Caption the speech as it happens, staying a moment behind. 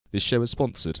This show is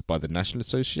sponsored by the National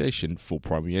Association for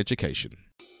Primary Education.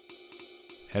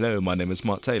 Hello, my name is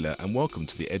Mark Taylor and welcome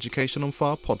to the Education on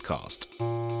Fire podcast.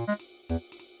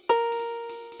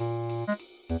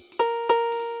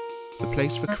 The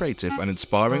place for creative and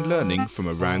inspiring learning from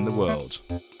around the world.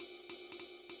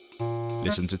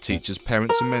 Listen to teachers,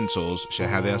 parents and mentors share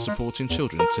how they are supporting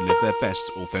children to live their best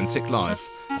authentic life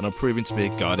and are proving to be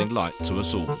a guiding light to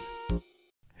us all.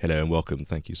 Hello and welcome.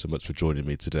 Thank you so much for joining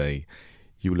me today.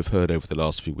 You will have heard over the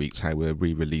last few weeks how we're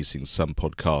re-releasing some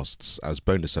podcasts as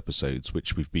bonus episodes,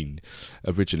 which we've been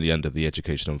originally under the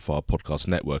Education on Fire podcast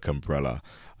network umbrella.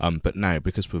 But now,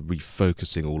 because we're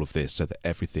refocusing all of this so that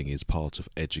everything is part of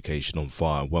Education on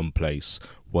Fire, one place,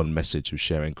 one message of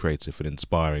sharing creative and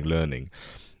inspiring learning.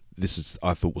 This is,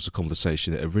 I thought, was a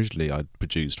conversation that originally I'd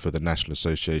produced for the National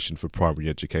Association for Primary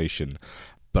Education.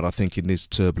 But I think in these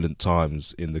turbulent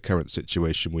times, in the current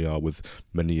situation we are with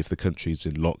many of the countries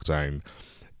in lockdown,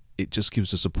 it just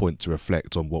gives us a point to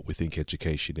reflect on what we think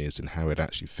education is and how it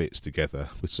actually fits together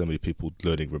with so many people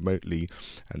learning remotely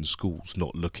and schools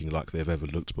not looking like they've ever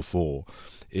looked before.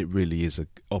 It really is an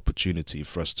opportunity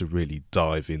for us to really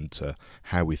dive into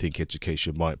how we think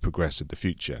education might progress in the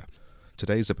future.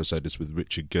 Today's episode is with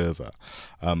Richard Gerver,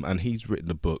 and he's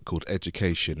written a book called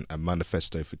Education and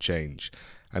Manifesto for Change.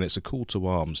 And it's a call to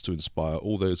arms to inspire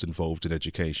all those involved in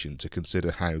education to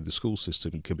consider how the school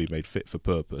system can be made fit for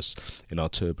purpose in our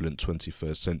turbulent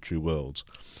 21st century world.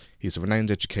 He's a renowned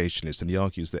educationist and he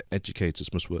argues that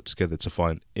educators must work together to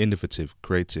find innovative,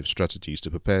 creative strategies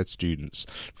to prepare students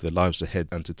for their lives ahead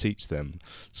and to teach them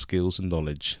skills and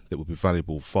knowledge that will be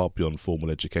valuable far beyond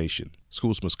formal education.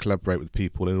 Schools must collaborate with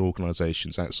people and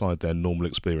organisations outside their normal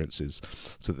experiences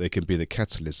so that they can be the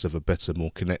catalysts of a better,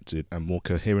 more connected and more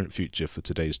coherent future for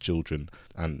today's children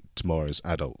and tomorrow's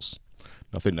adults.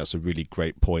 I think that's a really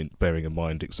great point, bearing in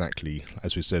mind exactly,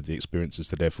 as we said, the experiences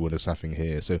that everyone is having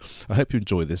here. So I hope you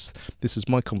enjoy this. This is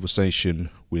my conversation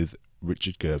with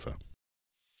Richard Gerver.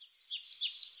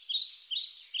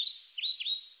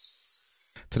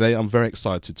 Today I'm very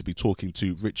excited to be talking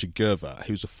to Richard Gerver,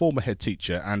 who's a former head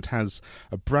teacher and has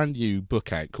a brand new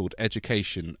book out called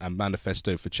Education and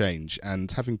Manifesto for Change. And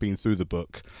having been through the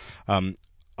book,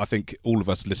 I think all of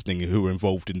us listening who are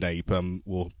involved in NAPE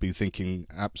will be thinking,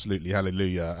 absolutely,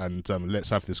 hallelujah, and let's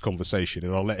have this conversation.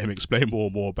 And I'll let him explain more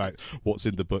and more about what's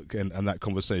in the book and that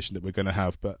conversation that we're going to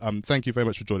have. But thank you very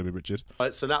much for joining me, Richard.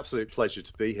 It's an absolute pleasure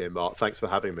to be here, Mark. Thanks for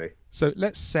having me. So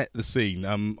let's set the scene.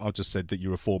 I just said that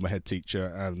you're a former head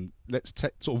teacher. Let's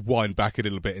sort of wind back a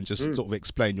little bit and just sort of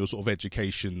explain your sort of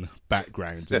education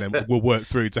background, and then we'll work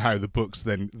through to how the books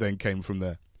then came from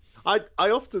there. I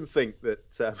often think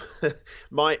that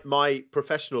my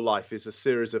professional life is a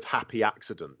series of happy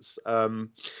accidents.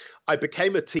 I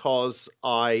became a teacher because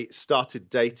I started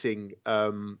dating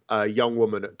a young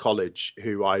woman at college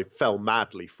who I fell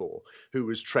madly for, who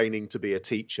was training to be a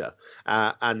teacher.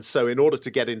 And so in order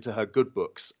to get into her good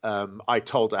books, I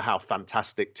told her how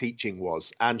fantastic teaching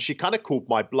was. And she kind of called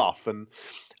my bluff. And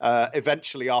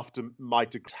eventually, after my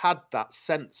degree, had that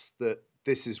sense that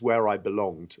this is where I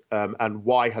belonged, and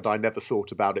why had I never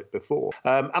thought about it before?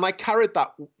 And I carried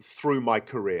that through my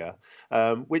career,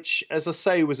 which, as I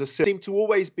say, seemed to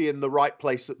always be in the right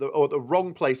place or the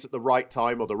wrong place at the right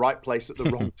time, or the right place at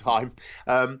the wrong time.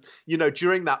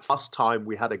 During that first time,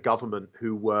 we had a government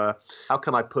who were, how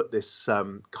can I put this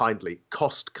kindly,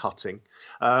 cost cutting.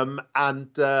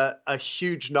 And a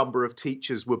huge number of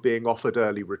teachers were being offered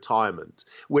early retirement,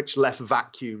 which left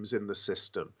vacuums in the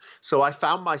system. So I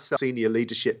found myself senior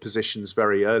leadership positions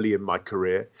very early in my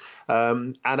career,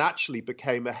 and actually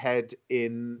became a head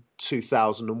in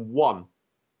 2001.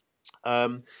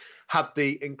 Had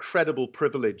the incredible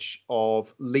privilege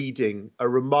of leading a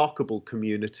remarkable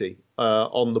community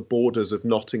on the borders of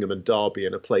Nottingham and Derby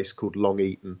in a place called Long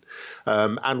Eaton.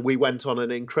 And we went on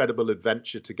an incredible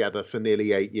adventure together for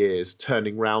nearly 8 years,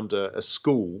 turning round a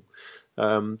school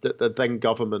that the then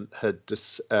government had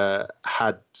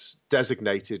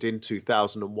designated in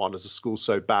 2001 as a school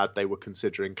so bad they were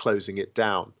considering closing it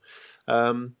down.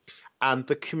 And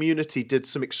the community did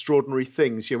some extraordinary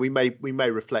things. We may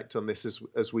reflect on this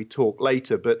as we talk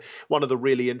later. But one of the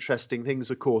really interesting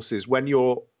things, of course, is when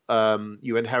you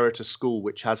inherit a school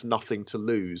which has nothing to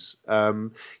lose,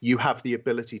 you have the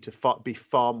ability to be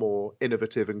far more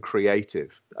innovative and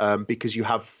creative because you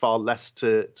have far less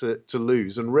to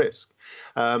lose and risk.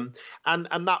 And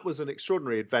that was an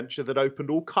extraordinary adventure that opened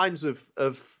all kinds of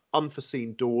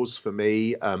unforeseen doors for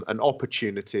me and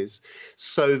opportunities,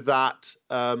 so that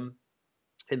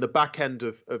in the back end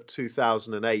of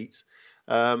 2008,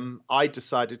 I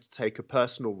decided to take a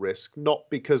personal risk, not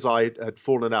because I had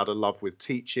fallen out of love with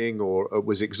teaching or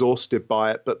was exhausted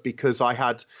by it, but because I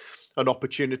had an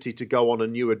opportunity to go on a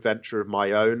new adventure of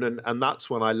my own. And that's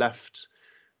when I left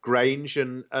Grange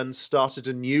and started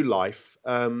a new life,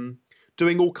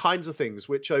 doing all kinds of things,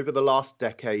 which over the last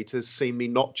decade has seen me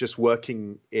not just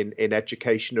working in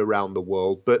education around the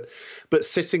world, but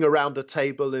sitting around a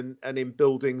table and in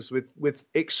buildings with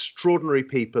extraordinary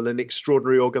people and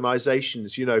extraordinary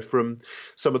organizations, you know, from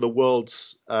some of the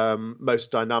world's most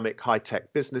dynamic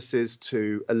high-tech businesses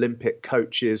to Olympic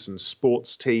coaches and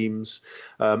sports teams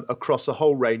across a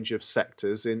whole range of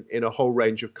sectors in a whole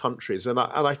range of countries. And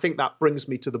I think that brings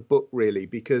me to the book, really,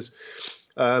 because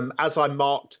as I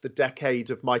marked the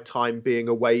decade of my time being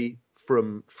away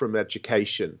from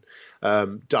education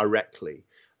directly,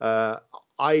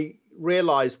 I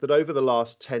realized that over the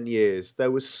last 10 years,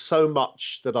 there was so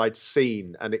much that I'd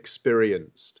seen and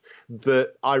experienced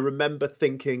that I remember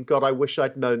thinking, God, I wish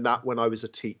I'd known that when I was a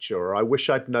teacher, or I wish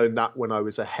I'd known that when I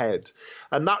was a head.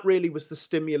 And that really was the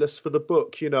stimulus for the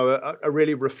book, you know, a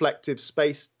really reflective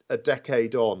space a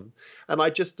decade on. And I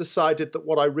just decided that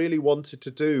what I really wanted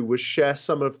to do was share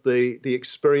some of the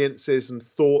experiences and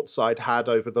thoughts I'd had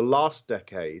over the last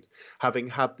decade, having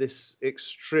had this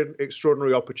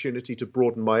extraordinary opportunity to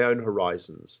broaden my own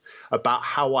horizons, about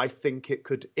how I think it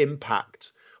could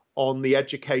impact on the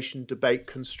education debate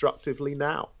constructively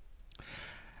now.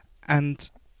 And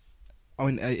I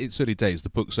mean, it's early days. The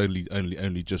book's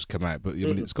only just come out, but I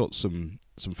mean, it's got some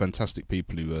fantastic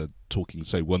people who are talking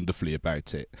so wonderfully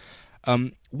about it.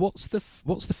 What's the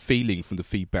feeling from the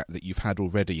feedback that you've had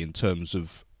already in terms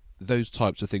of those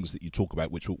types of things that you talk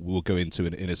about, which we'll go into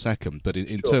in a second, but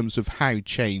in terms of how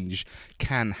change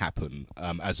can happen,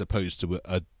 as opposed to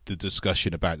the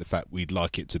discussion about the fact we'd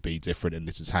like it to be different and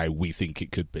this is how we think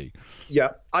it could be? Yeah,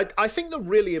 I think the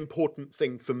really important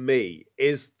thing for me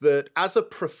is that as a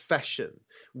profession,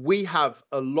 we have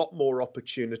a lot more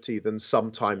opportunity than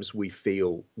sometimes we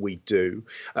feel we do.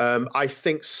 I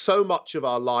think so much of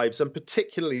our lives, and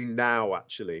particularly now,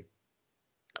 actually,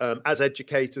 as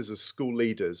educators, as school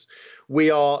leaders,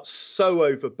 we are so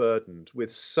overburdened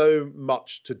with so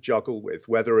much to juggle with,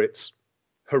 whether it's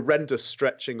horrendous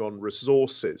stretching on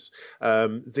resources,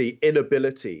 the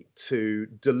inability to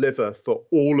deliver for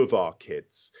all of our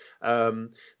kids,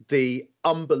 the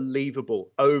unbelievable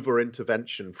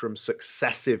over-intervention from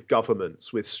successive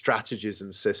governments with strategies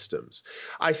and systems.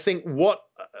 I think what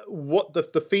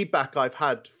the feedback I've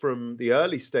had from the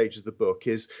early stages of the book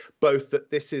is both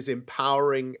that this is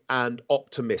empowering and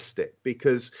optimistic,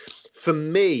 because for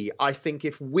me, I think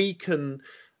if we can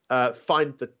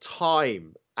find the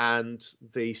time and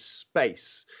the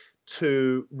space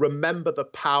to remember the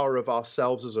power of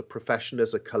ourselves as a profession,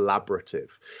 as a collaborative,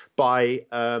 by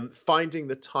finding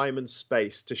the time and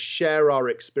space to share our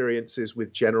experiences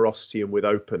with generosity and with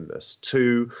openness,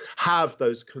 to have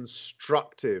those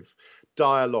constructive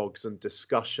dialogues and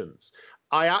discussions,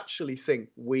 I actually think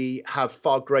we have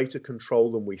far greater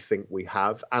control than we think we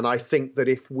have. And I think that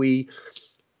if we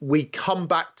come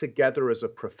back together as a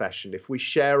profession, if we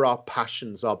share our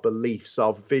passions, our beliefs,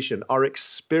 our vision, our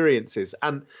experiences,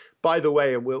 and by the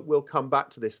way, and we'll come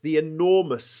back to this, the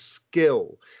enormous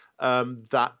skill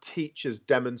that teachers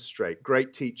demonstrate,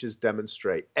 great teachers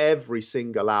demonstrate every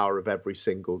single hour of every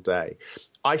single day,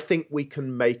 I think we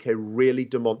can make a really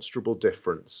demonstrable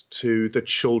difference to the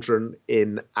children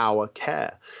in our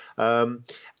care. And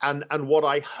what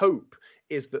I hope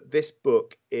is that this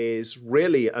book is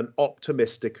really an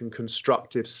optimistic and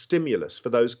constructive stimulus for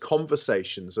those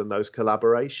conversations and those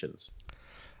collaborations.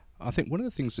 I think one of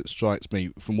the things that strikes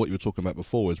me from what you were talking about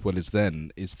before as well as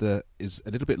then is a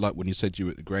little bit like when you said you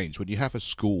were at the Grange, when you have a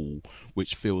school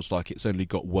which feels like it's only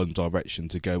got one direction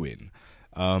to go in,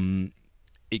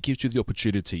 it gives you the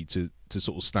opportunity to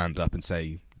sort of stand up and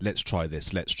say, let's try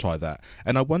this, let's try that.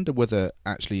 And I wonder whether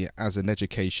actually as an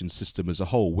education system as a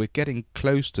whole, we're getting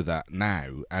close to that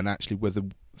now, and actually whether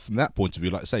from that point of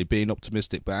view, like I say, being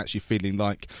optimistic, but actually feeling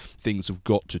like things have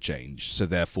got to change. So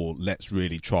therefore, let's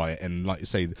really try it. And like you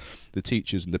say, the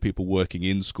teachers and the people working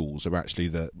in schools are actually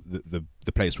the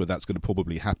place where that's going to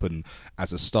probably happen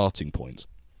as a starting point.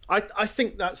 I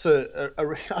think that's I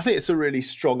think it's a really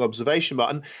strong observation, but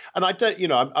and I don't, you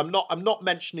know, I'm not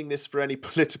mentioning this for any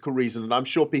political reason, and I'm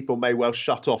sure people may well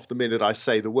shut off the minute I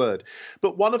say the word.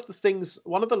 But one of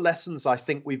the lessons I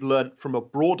think we've learned from a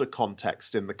broader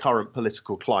context in the current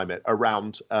political climate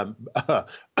around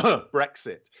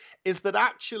Brexit is that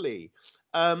actually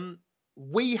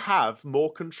we have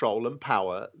more control and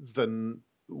power than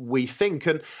we think.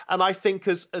 And I think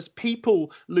as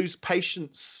people lose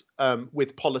patience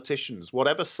with politicians,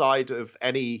 whatever side of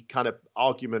any kind of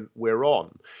argument we're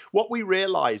on, what we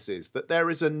realize is that there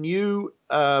is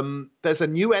there's a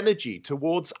new energy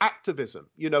towards activism.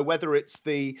 Whether it's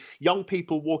the young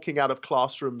people walking out of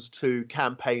classrooms to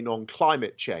campaign on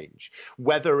climate change,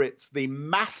 whether it's the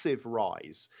massive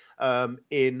rise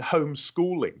in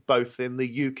homeschooling, both in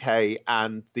the UK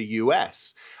and the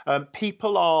US,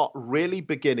 people are really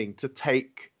beginning to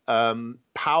take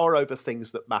power over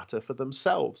things that matter for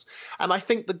themselves. And I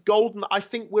think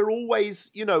we're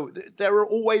always, there are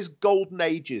always golden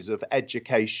ages of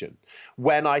education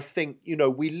when I think,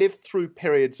 we lived through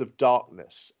periods of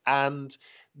darkness, and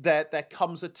there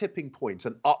comes a tipping point,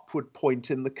 an upward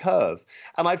point in the curve.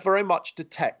 And I very much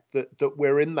detect that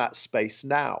we're in that space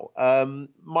now.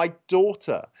 My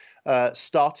daughter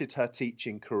started her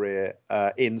teaching career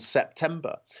in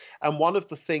September. And one of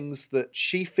the things that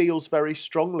she feels very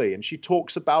strongly, and she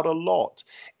talks about a lot,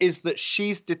 is that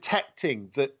she's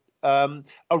detecting that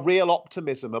a real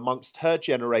optimism amongst her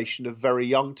generation of very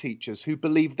young teachers who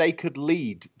believe they could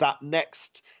lead that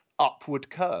next upward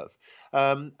curve.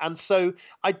 And so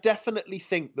I definitely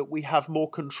think that we have more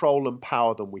control and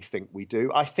power than we think we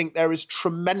do. I think there is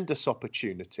tremendous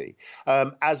opportunity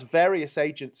as various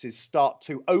agencies start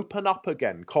to open up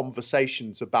again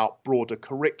conversations about broader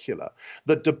curricula.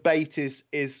 The debate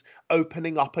is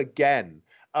opening up again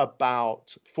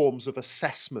about forms of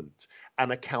assessment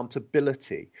and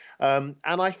accountability. And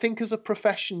I think as a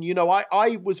profession,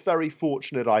 I was very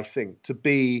fortunate, I think, to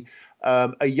be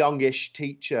a youngish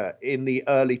teacher in the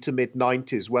early to mid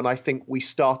 90s when I think we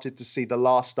started to see the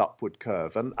last upward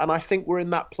curve. And I think we're in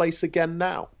that place again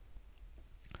now.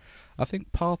 I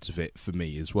think part of it for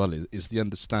me as well is the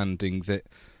understanding that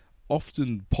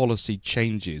often policy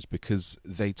changes because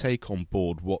they take on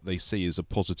board what they see as a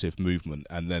positive movement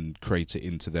and then create it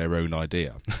into their own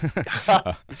idea.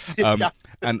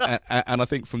 And I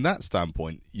think from that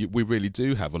standpoint, we really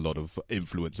do have a lot of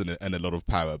influence and a lot of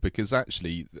power, because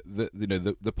actually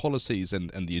the policies and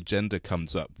the agenda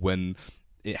comes up when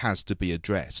it has to be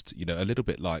addressed, a little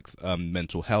bit like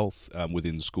mental health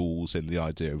within schools, and the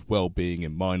idea of well-being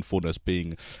and mindfulness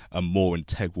being a more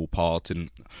integral part. And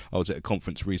I was at a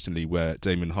conference recently where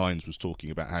Damien Hines was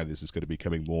talking about how this is going to be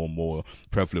becoming more and more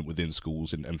prevalent within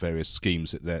schools and various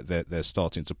schemes that they're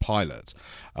starting to pilot.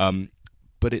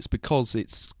 But it's because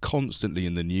it's constantly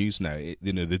in the news now.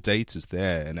 The data's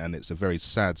there, and it's a very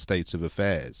sad state of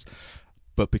affairs.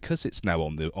 But because it's now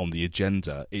on the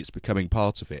agenda, it's becoming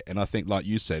part of it. And I think, like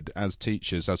you said, as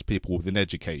teachers, as people within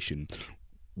education,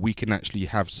 we can actually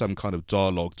have some kind of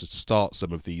dialogue to start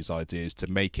some of these ideas to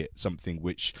make it something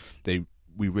which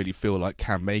we really feel like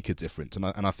can make a difference. And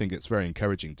I think it's very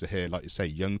encouraging to hear, like you say,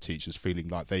 young teachers feeling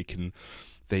like they can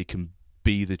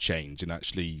be the change and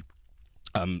actually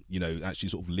actually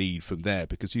sort of lead from there,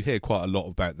 because you hear quite a lot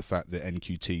about the fact that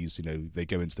NQTs, they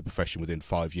go into the profession within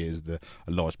 5 years, a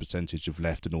large percentage have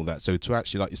left and all that. So to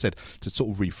actually, like you said, to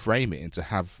sort of reframe it and to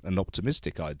have an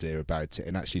optimistic idea about it,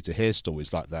 and actually to hear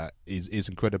stories like that is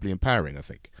incredibly empowering, I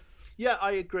think. Yeah,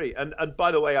 I agree. And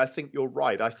by the way, I think you're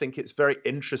right. I think it's very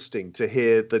interesting to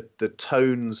hear the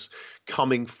tones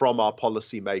coming from our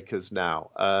policymakers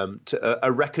now, to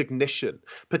a recognition,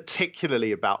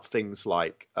 particularly about things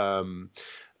like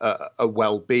a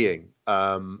well-being,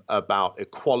 about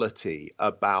equality,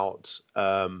 about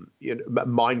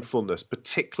mindfulness,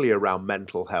 particularly around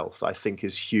mental health, I think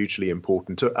is hugely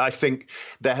important. I think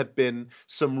there have been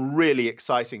some really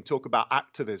exciting talk about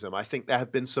activism. I think there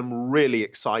have been some really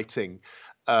exciting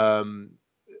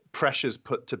pressures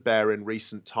put to bear in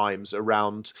recent times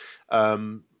around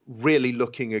really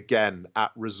looking again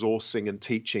at resourcing and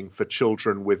teaching for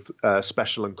children with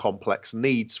special and complex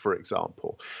needs, for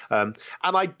example. And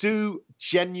I do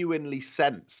genuinely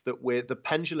sense that the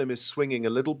pendulum is swinging a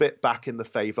little bit back in the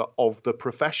favor of the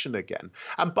profession again.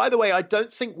 And by the way, I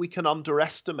don't think we can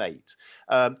underestimate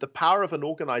the power of an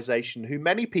organization who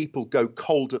many people go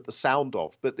cold at the sound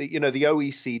of, but the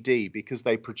OECD, because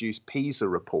they produce PISA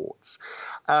reports,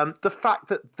 the fact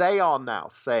that they are now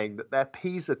saying that their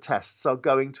PISA tests are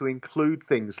going to include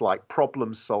things like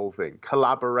problem solving,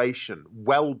 collaboration,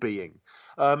 well-being,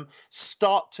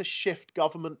 start to shift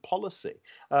government policy.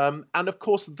 And of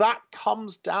course, that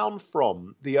comes down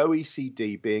from the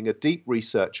OECD being a deep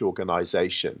research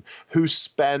organization who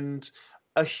spend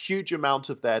a huge amount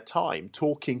of their time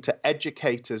talking to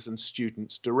educators and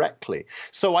students directly.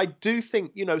 So I do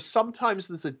think, sometimes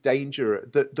there's a danger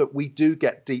that we do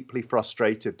get deeply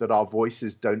frustrated that our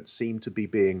voices don't seem to be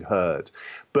being heard.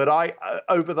 But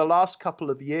over the last couple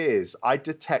of years, I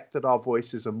detect that our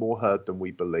voices are more heard than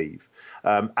we believe.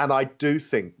 And I do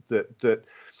think that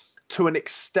to an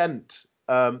extent,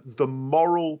 the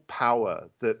moral power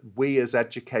that we as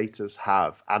educators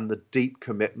have and the deep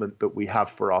commitment that we have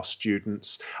for our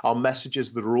students are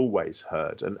messages that are always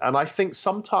heard. And I think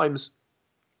sometimes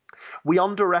we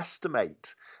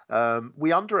underestimate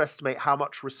how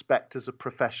much respect as a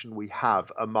profession we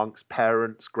have amongst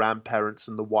parents, grandparents,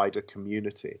 and the wider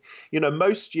community.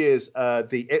 Most years,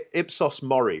 the Ipsos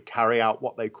Mori carry out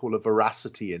what they call a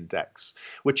veracity index,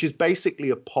 which is basically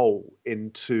a poll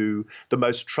into the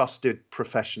most trusted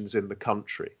professions in the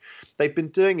country. They've been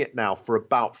doing it now for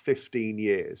about 15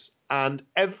 years. And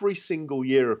every single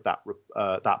year of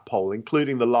that poll,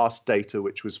 including the last data,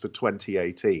 which was for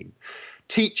 2018,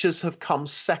 teachers have come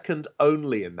second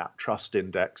only in that trust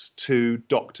index to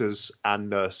doctors and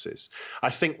nurses. I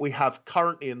think we have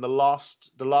currently, in the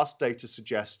last data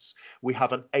suggests we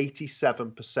have an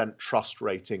 87% trust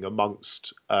rating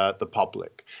amongst the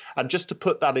public. And just to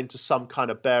put that into some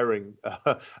kind of bearing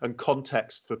and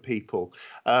context for people,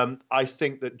 I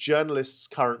think that journalists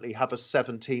currently have a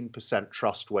 17%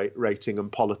 trust rating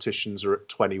and politicians are at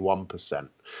 21%.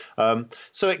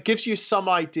 So it gives you some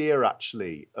idea,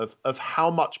 actually, of how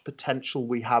much potential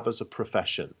we have as a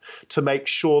profession to make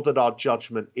sure that our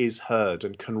judgment is heard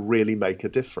and can really make a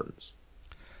difference.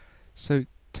 So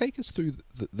take us through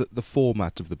the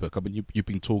format of the book. I mean, you've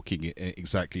been talking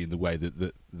exactly in the way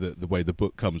that the way the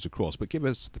book comes across, but give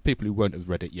us, the people who won't have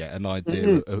read it yet, an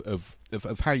idea of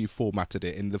how you formatted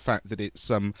it, and the fact that it's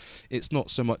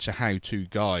not so much a how-to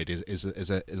guide as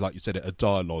a, like you said, a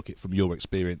dialogue from your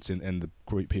experience and the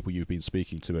group of people you've been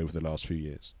speaking to over the last few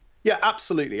years. Yeah,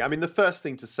 absolutely. I mean, the first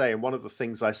thing to say, and one of the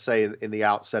things I say in the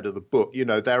outset of the book,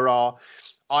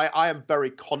 I am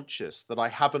very conscious that I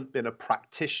haven't been a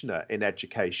practitioner in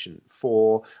education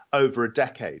for over a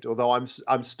decade, although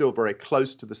I'm still very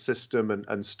close to the system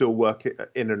and still work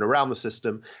in and around the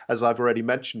system. As I've already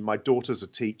mentioned, my daughter's a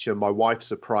teacher, my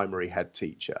wife's a primary head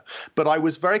teacher. But I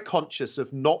was very conscious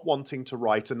of not wanting to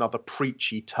write another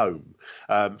preachy tome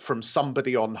from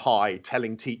somebody on high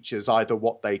telling teachers either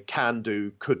what they can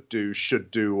do, could do,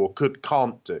 should do, or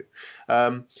can't do.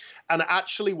 And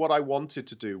actually what I wanted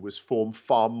to do was form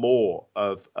far more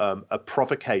of a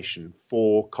provocation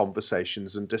for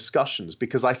conversations and discussions,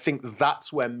 because I think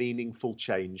that's where meaningful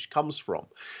change comes from.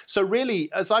 So really,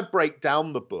 as I break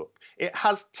down the book, it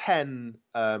has 10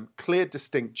 clear,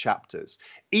 distinct chapters.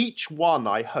 Each one,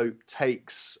 I hope,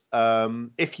 takes,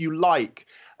 if you like,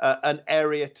 an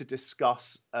area to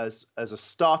discuss as a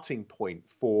starting point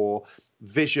for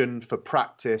vision, for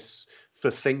practice, for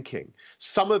thinking.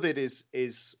 Some of it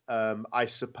is I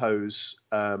suppose,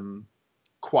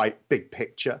 quite big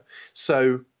picture.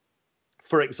 So,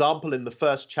 for example, in the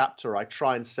first chapter, I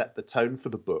try and set the tone for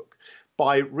the book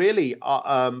by really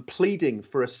pleading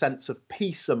for a sense of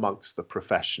peace amongst the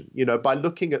profession, by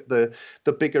looking at the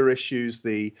bigger issues,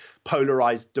 the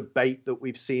polarized debate that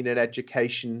we've seen in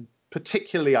education,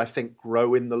 particularly, I think,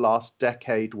 grow in the last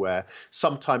decade, where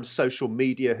sometimes social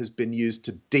media has been used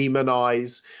to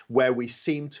demonize, where we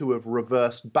seem to have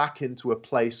reversed back into a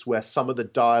place where some of the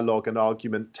dialogue and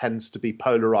argument tends to be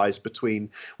polarized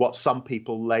between what some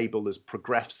people label as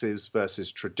progressives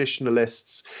versus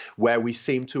traditionalists, where we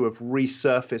seem to have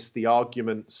resurfaced the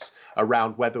arguments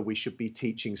around whether we should be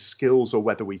teaching skills or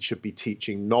whether we should be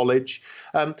teaching knowledge.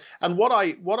 And what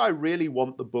I really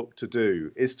want the book to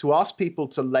do is to ask people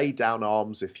to lay down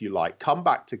arms, if you like, come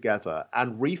back together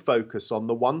and refocus on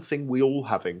the one thing we all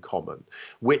have in common,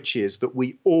 which is that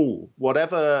we all,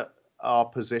 whatever our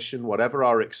position, whatever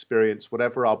our experience,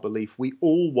 whatever our belief, we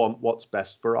all want what's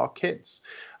best for our kids.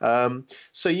 So,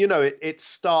 it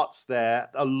starts there.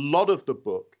 A lot of the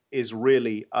book is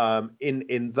really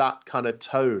in that kind of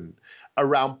tone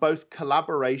around both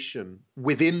collaboration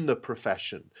within the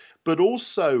profession, but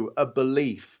also a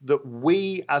belief that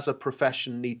we as a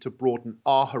profession need to broaden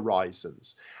our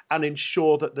horizons and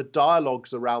ensure that the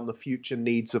dialogues around the future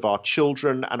needs of our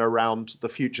children and around the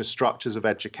future structures of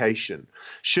education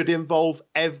should involve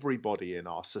everybody in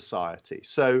our society.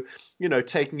 So,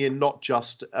 taking in not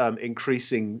just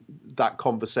increasing that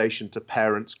conversation to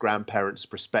parents, grandparents,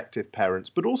 prospective parents,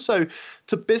 but also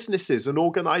to businesses and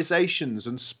organizations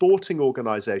and sporting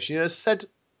organizations. As said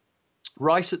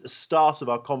right at the start of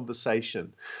our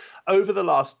conversation, over the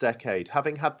last decade,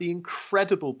 having had the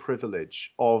incredible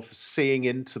privilege of seeing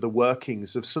into the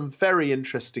workings of some very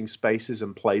interesting spaces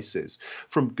and places,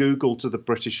 from Google to the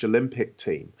British Olympic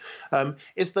team,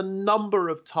 is the number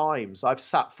of times I've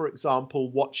sat, for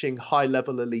example, watching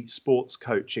high-level elite sports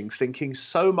coaching, thinking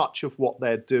so much of what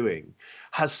they're doing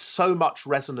has so much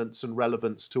resonance and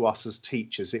relevance to us as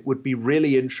teachers. It would be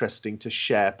really interesting to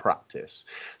share practice.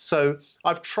 So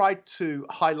I've tried to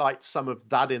highlight some of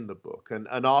that in the book and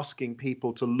asking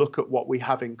people to look at what we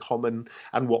have in common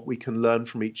and what we can learn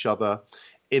from each other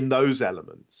in those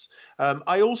elements.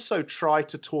 I also try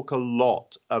to talk a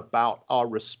lot about our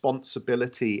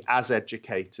responsibility as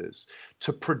educators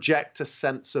to project a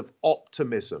sense of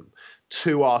optimism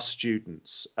to our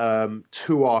students,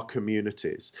 to our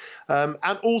communities.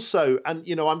 And also, and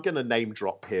you know, I'm going to name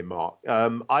drop here, Mark.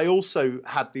 I also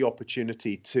had the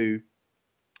opportunity to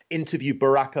interview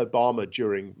Barack Obama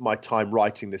during my time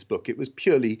writing this book. It was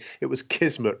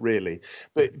kismet, really.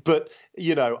 But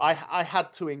you know, I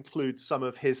had to include some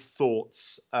of his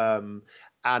thoughts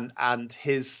and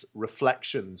his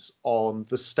reflections on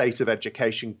the state of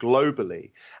education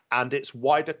globally and its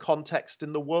wider context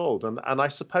in the world. And I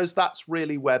suppose that's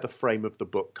really where the frame of the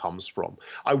book comes from.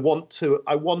 I want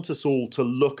us all to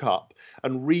look up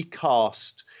and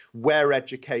recast where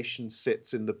education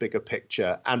sits in the bigger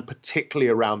picture, and particularly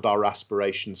around our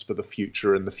aspirations for the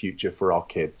future and the future for our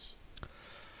kids.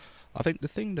 I think the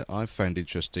thing that I've found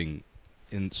interesting,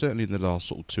 certainly in the last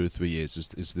sort of 2 or 3 years,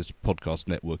 as this podcast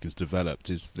network has developed,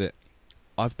 is that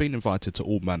I've been invited to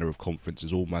all manner of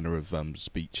conferences, all manner of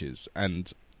speeches,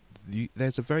 and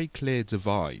there's a very clear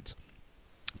divide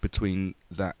between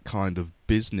that kind of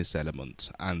business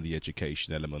element and the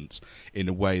education element, in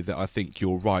a way that I think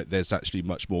you're right, there's actually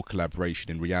much more collaboration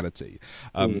in reality.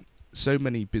 So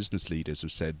many business leaders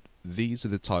have said these are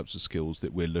the types of skills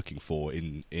that we're looking for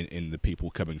in the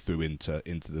people coming through into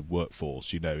the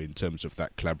workforce, you know, in terms of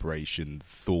that collaboration,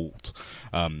 thought,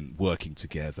 working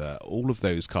together, all of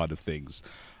those kind of things.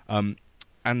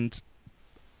 And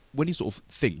when you sort of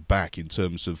think back in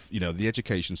terms of, you know, the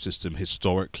education system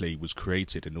historically was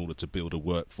created in order to build a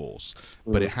workforce,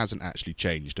 but it hasn't actually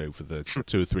changed over the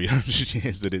 200 or 300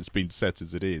 years that it's been set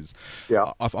as it is.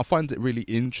 Yeah. I find it really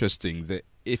interesting that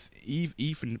if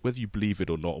even whether you believe it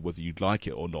or not, or whether you like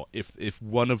it or not, if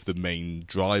one of the main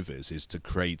drivers is to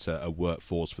create a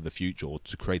workforce for the future, or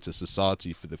to create a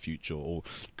society for the future, or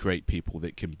create people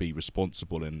that can be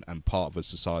responsible and part of a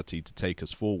society to take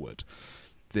us forward,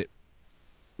 that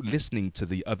listening to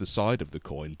the other side of the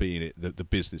coin, being it the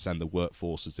business and the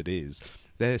workforce as it is,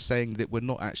 they're saying that we're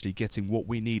not actually getting what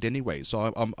we need anyway.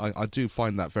 So I do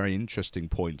find that very interesting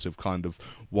point of kind of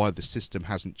why the system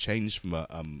hasn't changed from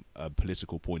a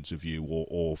political point of view,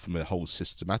 or from a whole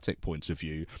systematic point of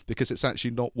view, because it's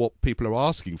actually not what people are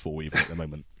asking for even at the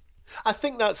moment. I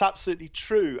think that's absolutely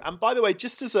true. And by the way,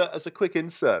 just as a quick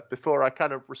insert before I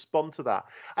kind of respond to that,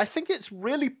 I think it's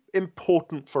really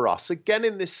important for us, again,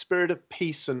 in this spirit of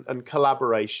peace and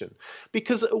collaboration,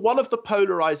 because one of the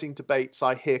polarizing debates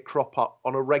I hear crop up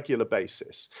on a regular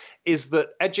basis is that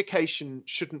education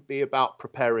shouldn't be about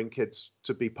preparing kids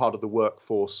to be part of the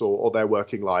workforce or their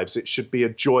working lives. It should be a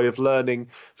joy of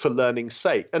learning for learning's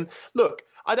sake. And look,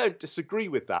 I don't disagree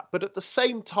with that. But at the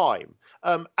same time,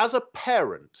 as a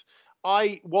parent,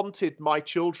 I wanted my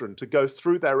children to go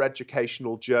through their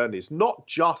educational journeys, not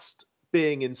just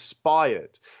being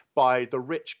inspired by the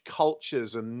rich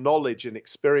cultures and knowledge and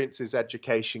experiences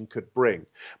education could bring,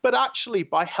 but actually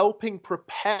by helping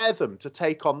prepare them to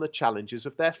take on the challenges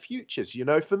of their futures. You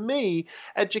know, for me,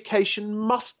 education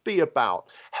must be about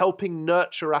helping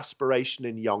nurture aspiration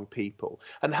in young people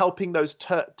and helping those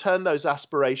turn those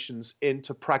aspirations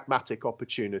into pragmatic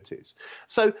opportunities.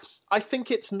 So I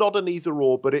think it's not an either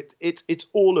or, but it's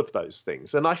all of those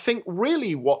things. And I think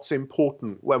really what's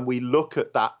important when we look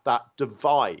at that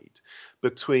divide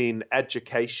between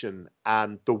education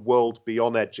and the world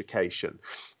beyond education,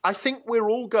 I think we're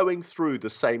all going through the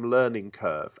same learning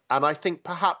curve. And I think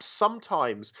perhaps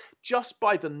sometimes just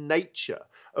by the nature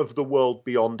of the world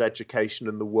beyond education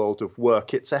and the world of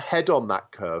work, it's ahead on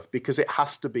that curve because it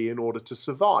has to be in order to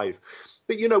survive.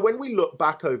 But, you know, when we look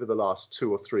back over the last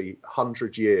 200 or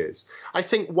 300 years, I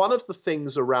think one of the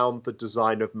things around the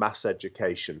design of mass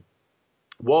education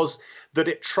was that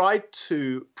it tried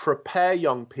to prepare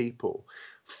young people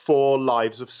for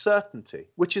lives of certainty,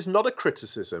 which is not a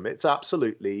criticism. It's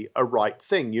absolutely a right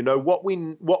thing. You know, what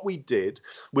we did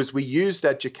was we used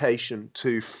education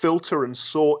to filter and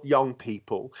sort young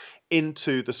people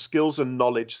into the skills and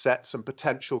knowledge sets and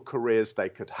potential careers they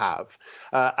could have.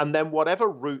 And then whatever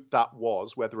route that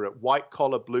was, whether it white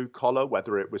collar, blue collar,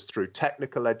 whether it was through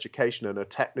technical education and a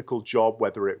technical job,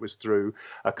 whether it was through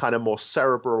a kind of more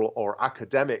cerebral or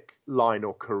academic line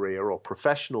or career or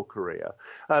professional career,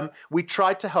 we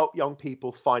tried to help young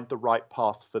people find the right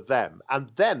path for them and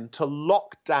then to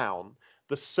lock down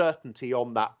the certainty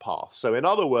on that path. So in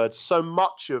other words, so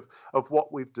much of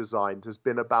what we've designed has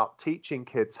been about teaching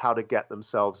kids how to get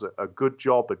themselves a good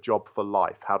job, a job for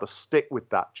life, how to stick with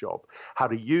that job, how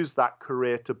to use that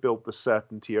career to build the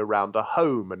certainty around a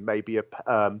home and maybe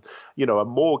a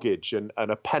mortgage and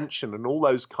a pension and all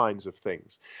those kinds of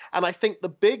things. And I think the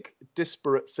big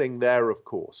disparate thing there, of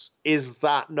course, is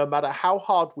that no matter how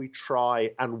hard we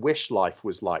try and wish life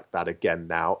was like that again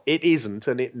now, it isn't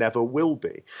and it never will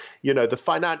be. The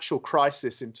financial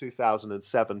crisis in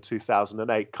 2007,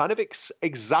 2008 kind of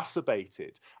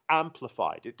exacerbated,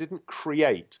 amplified. It didn't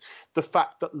create the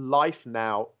fact that life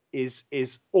now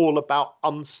is all about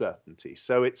uncertainty.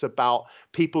 So it's about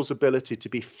people's ability to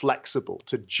be flexible,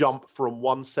 to jump from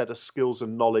one set of skills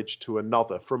and knowledge to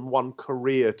another, from one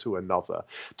career to another,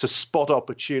 to spot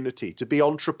opportunity, to be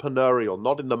entrepreneurial,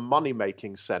 not in the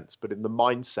money-making sense, but in the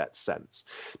mindset sense,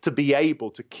 to be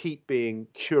able to keep being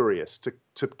curious, to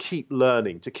keep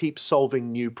learning, to keep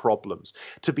solving new problems,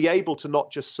 to be able to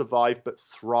not just survive, but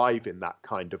thrive in that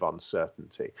kind of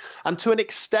uncertainty. And to an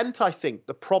extent, I think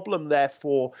the problem,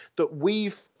 therefore, that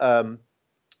we've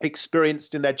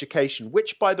experienced in education,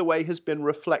 which, by the way, has been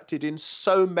reflected in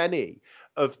so many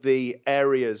of the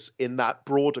areas in that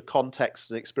broader context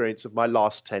and experience of my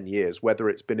last 10 years, whether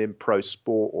it's been in pro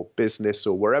sport or business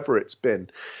or wherever it's been,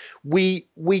 we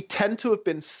tend to have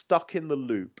been stuck in the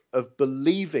loop of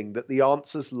believing that the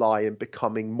answers lie in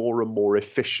becoming more and more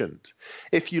efficient.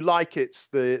 If you like, it's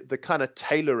the kind of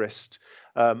Taylorist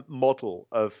model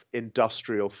of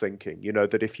industrial thinking,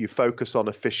 that if you focus on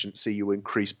efficiency, you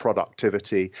increase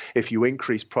productivity. If you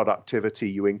increase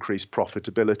productivity, you increase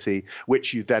profitability,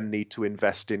 which you then need to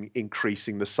invest in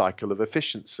increasing the cycle of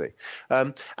efficiency.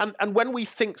 And when we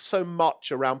think so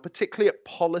much around, particularly at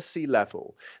policy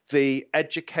level, the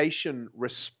education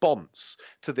response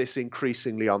to this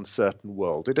increasingly uncertain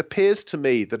world, it appears to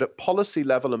me that at policy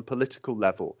level and political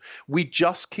level, we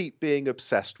just keep being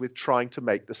obsessed with trying to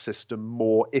make the system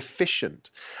more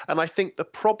efficient. And I think the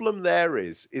problem there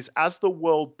is as the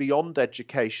world beyond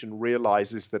education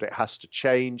realizes that it has to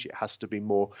change, it has to be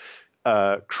more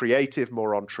creative,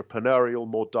 more entrepreneurial,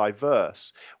 more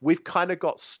diverse, we've kind of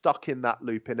got stuck in that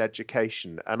loop in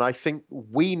education. And I think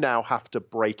we now have to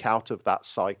break out of that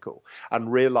cycle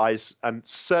and realize, and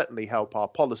certainly help our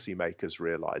policymakers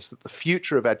realize, that the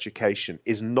future of education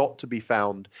is not to be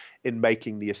found in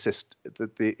making the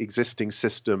existing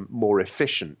system more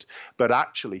efficient, but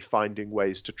actually finding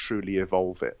ways to truly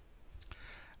evolve it.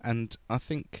 And I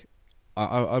think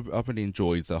I really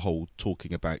enjoyed the whole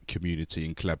talking about community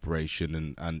and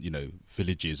collaboration and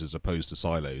villages as opposed to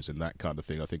silos and that kind of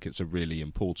thing. I think it's a really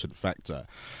important factor.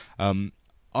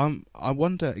 I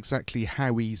wonder exactly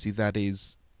how easy that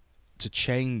is to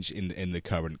change in the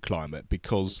current climate,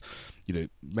 because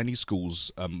many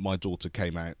schools, my daughter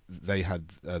came out, they had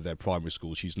their primary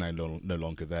school, she's now no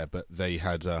longer there, but they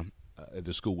had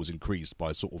the school was increased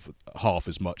by sort of half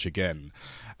as much again,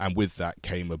 and with that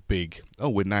came a big,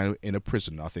 we're now in a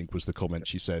prison, I think was the comment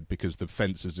she said, because the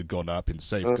fences had gone up and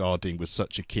safeguarding was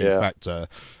such a key factor.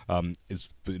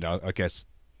 I guess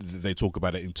they talk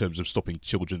about it in terms of stopping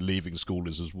children leaving school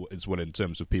as well in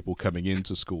terms of people coming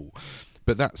into school,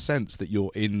 but that sense that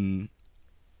you're in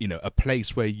a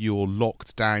place where you're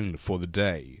locked down for the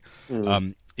day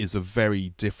is a very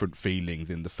different feeling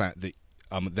than the fact that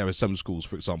there are some schools,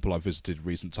 for example, I visited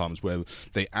recent times where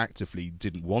they actively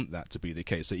didn't want that to be the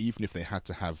case. So even if they had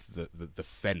to have the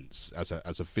fence as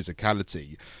a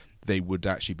physicality, they would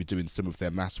actually be doing some of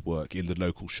their maths work in the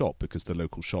local shop, because the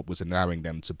local shop was allowing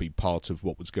them to be part of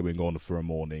what was going on for a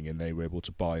morning, and they were able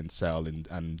to buy and sell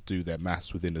and do their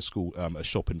maths within a school, a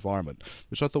shop environment,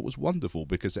 which I thought was wonderful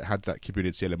because it had that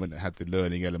community element, it had the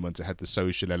learning element, it had the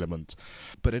social element.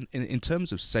 But in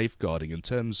terms of safeguarding, in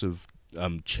terms of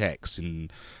checks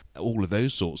and all of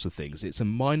those sorts of things, it's a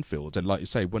minefield. And like you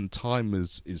say, when time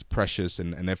is precious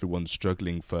and everyone's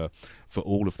struggling for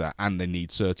all of that, and they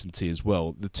need certainty as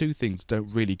well, the two things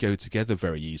don't really go together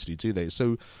very easily, do they?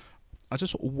 So I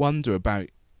just wonder about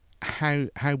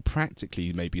how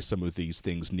practically maybe some of these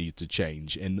things need to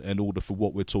change in order for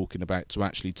what we're talking about to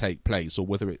actually take place, or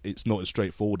whether it's not as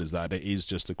straightforward as that. It is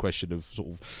just a question of sort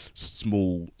of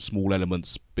small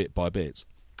elements bit by bit.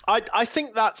 I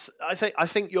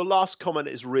think your last comment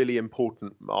is really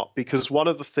important, Mark, because one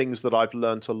of the things that I've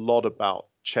learned a lot about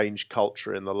change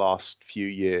culture in the last few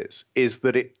years is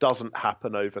that it doesn't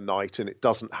happen overnight, and it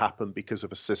doesn't happen because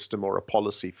of a system or a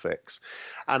policy fix.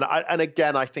 And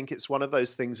again, I think it's one of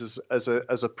those things as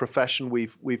a profession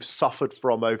we've suffered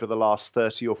from over the last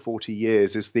 30 or 40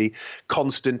 years, is the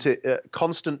constant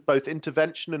both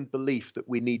intervention and belief that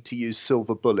we need to use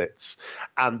silver bullets,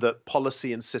 and that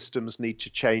policy and systems need to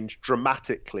change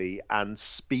dramatically and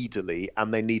speedily,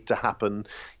 and they need to happen,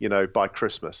 by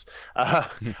Christmas.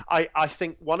 I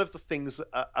think one of the things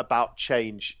about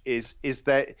change is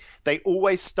that they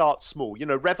always start small.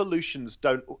 Revolutions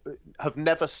have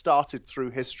never started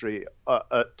through history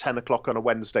at 10 o'clock on a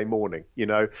Wednesday morning,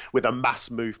 with a mass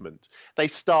movement. They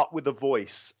start with a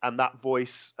voice, and that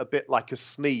voice, a bit like a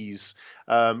sneeze,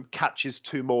 catches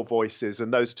two more voices,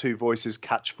 and those two voices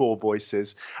catch four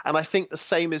voices. And I think the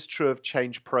same is true of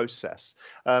change process.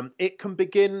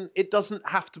 It doesn't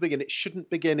have to begin, it shouldn't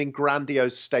begin in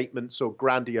grandiose statements or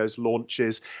grandiose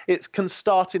launches. It can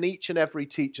start in each and every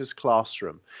teacher's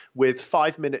classroom with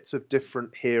 5 minutes of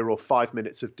different here or 5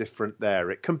 minutes of different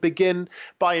there. It can begin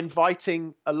by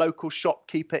inviting a local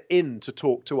shopkeeper in to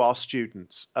talk to our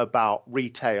students about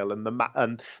retail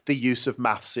and the use of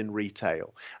maths in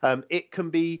retail. It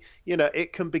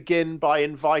can begin by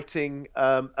inviting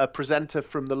a presenter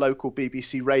from the local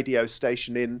BBC radio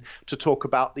station in to talk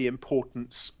about the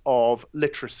importance of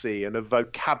literacy and of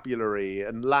vocabulary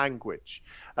and language.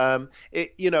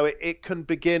 It can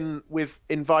begin with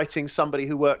inviting somebody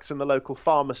who works in the local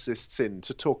pharmacists in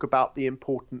to talk about the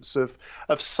importance of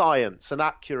science and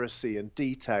accuracy and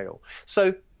detail.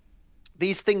 So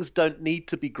these things don't need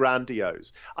to be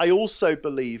grandiose. I also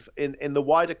believe in the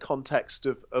wider context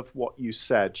of what you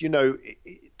said.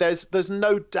 There's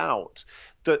no doubt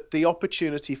that the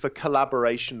opportunity for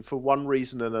collaboration for one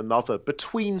reason and another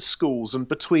between schools and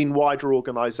between wider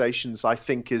organizations, I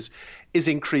think, is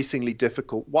increasingly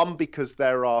difficult. One, because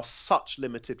there are such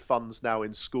limited funds now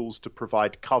in schools to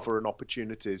provide cover and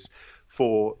opportunities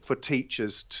for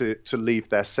teachers to leave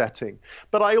their setting.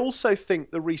 But I also think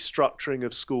the restructuring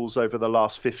of schools over the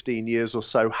last 15 years or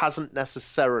so hasn't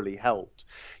necessarily helped.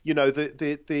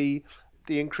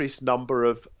 The increased number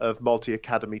of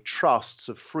multi-academy trusts,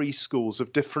 of free schools,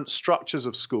 of different structures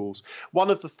of schools. One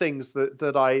of the things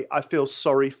that I feel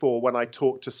sorry for when I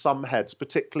talk to some heads,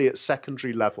 particularly at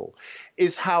secondary level,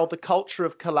 is how the culture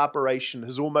of collaboration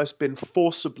has almost been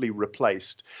forcibly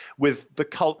replaced with the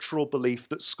cultural belief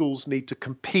that schools need to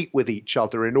compete with each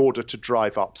other in order to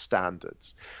drive up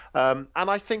standards. And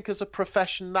I think as a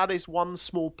profession, that is one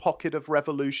small pocket of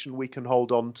revolution we can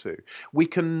hold on to. We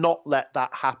cannot let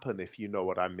that happen, if you know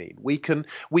what I mean. We can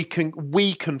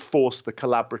force the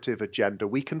collaborative agenda.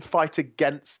 We can fight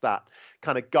against that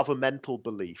kind of governmental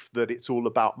belief that it's all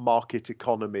about market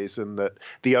economies and that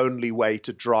the only way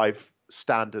to drive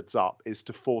standards up is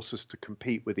to force us to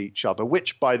compete with each other,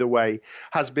 which, by the way,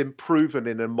 has been proven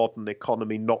in a modern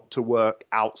economy not to work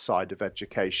outside of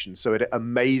education. So it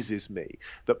amazes me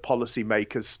that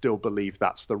policymakers still believe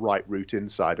that's the right route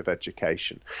inside of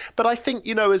education. But I think,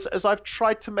 as I've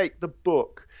tried to make the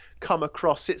book come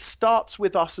across, it starts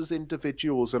with us as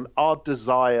individuals and our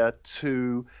desire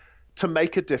to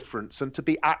make a difference and to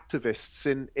be activists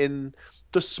in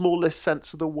the smallest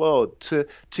sense of the word, to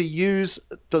use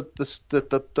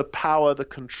the power, the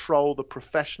control, the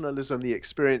professionalism, the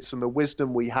experience and the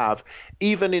wisdom we have,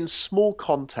 even in small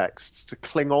contexts, to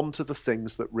cling on to the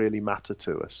things that really matter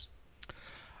to us.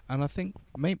 And I think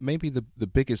maybe the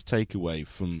biggest takeaway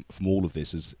from all of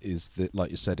this is that,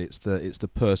 like you said, it's the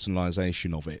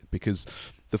personalisation of it, because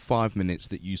the 5 minutes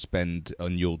that you spend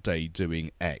on your day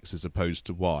doing X as opposed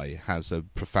to Y has a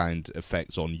profound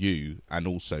effect on you and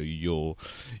also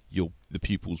the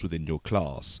pupils within your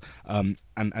class, and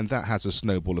that has a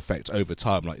snowball effect over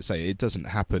time. Like you say, it doesn't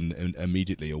happen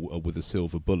immediately or with a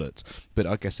silver bullet. But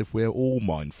I guess if we're all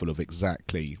mindful of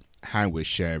exactly how we're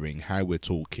sharing, how we're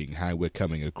talking, how we're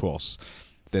coming across,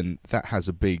 then that has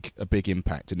a big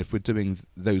impact. And if we're doing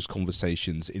those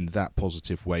conversations in that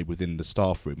positive way within the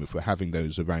staff room, if we're having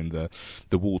those around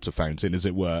the water fountain, as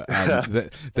it were,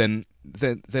 then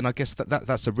I guess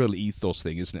that's a real ethos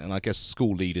thing, isn't it? And I guess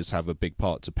school leaders have a big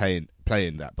part to play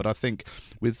in that. But I think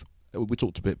we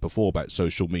talked a bit before about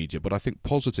social media, but I think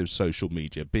positive social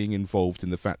media, being involved in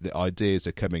the fact that ideas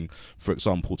are coming, for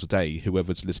example, today,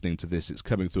 whoever's listening to this, it's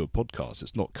coming through a podcast.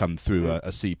 It's not come through a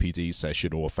CPD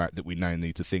session or a fact that we now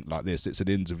need to think like this. It's an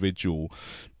individual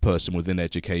person within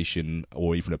education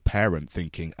or even a parent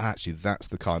thinking, actually, that's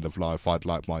the kind of life I'd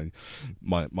like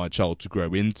my child to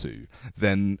grow into.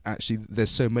 Then actually there's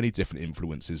so many different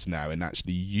influences now, and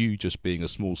actually you just being a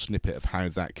small snippet of how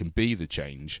that can be the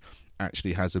change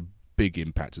actually has a big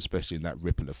impact, especially in that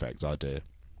ripple effect idea.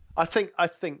 I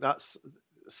think that's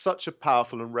such a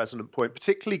powerful and resonant point,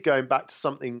 particularly going back to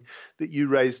something that you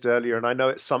raised earlier. And I know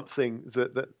it's something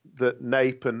that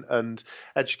NAPE and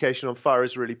Education on Fire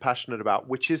is really passionate about,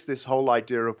 which is this whole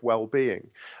idea of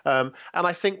well-being. And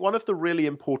I think one of the really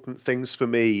important things for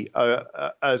me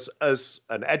as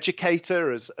an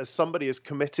educator, as somebody as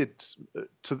committed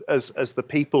to as the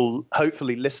people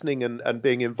hopefully listening and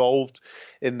being involved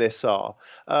in this are,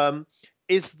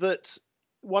 is that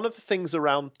one of the things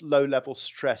around low-level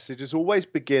stress, it is always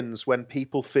begins when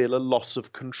people feel a loss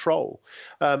of control.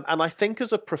 And I think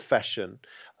as a profession,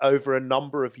 over a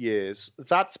number of years,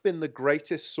 that's been the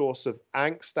greatest source of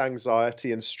angst,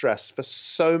 anxiety, and stress for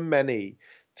so many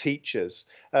teachers,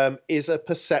 is a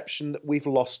perception that we've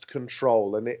lost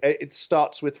control. And it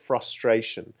starts with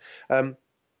frustration. And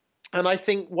I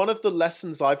think one of the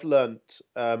lessons I've learned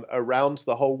around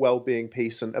the whole well-being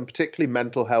piece, and particularly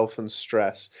mental health and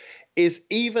stress, is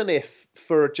even if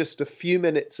for just a few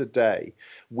minutes a day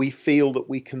we feel that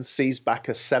we can seize back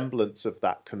a semblance of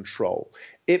that control,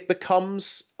 it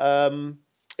becomes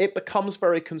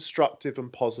very constructive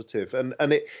and positive, and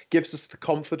it gives us the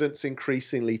confidence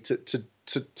increasingly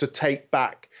to take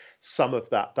back some of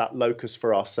that locus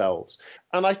for ourselves.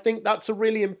 And I think that's a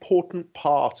really important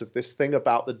part of this thing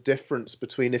about the difference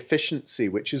between efficiency,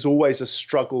 which is always a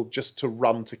struggle just to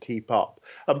run to keep up,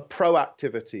 and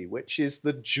proactivity, which is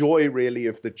the joy really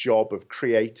of the job of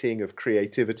creating, of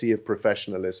creativity, of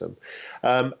professionalism.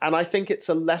 And I think it's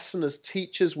a lesson as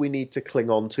teachers we need to cling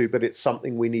on to, but it's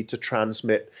something we need to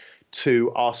transmit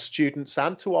to our students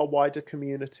and to our wider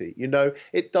community. You know,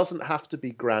 it doesn't have to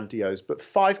be grandiose, but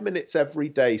 5 minutes every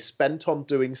day spent on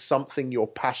doing something you're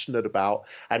passionate about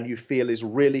and you feel is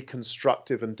really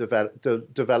constructive and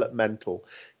developmental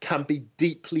can be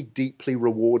deeply, deeply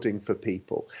rewarding for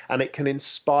people. And it can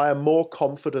inspire more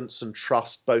confidence and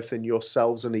trust both in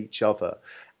yourselves and each other.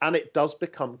 And it does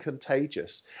become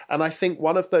contagious. And I think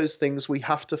one of those things we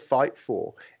have to fight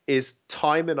for is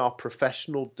time in our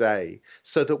professional day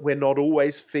so that we're not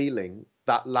always feeling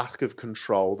that lack of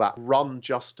control, that run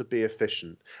just to be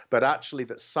efficient, but actually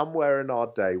that somewhere in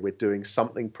our day we're doing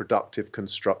something productive,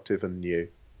 constructive, and new.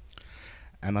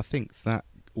 And I think that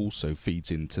also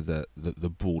feeds into the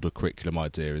broader curriculum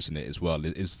idea, isn't it, as well,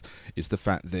 is the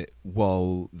fact that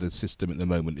while the system at the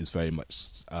moment is very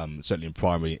much certainly in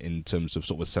primary in terms of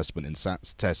sort of assessment and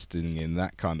SATs testing and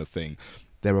that kind of thing,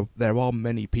 there are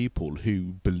many people who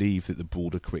believe that the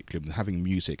broader curriculum, having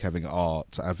music, having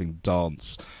art, having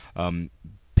dance,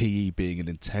 PE being an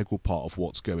integral part of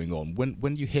what's going on,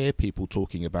 when you hear people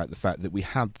talking about the fact that we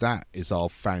have that as our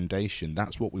foundation,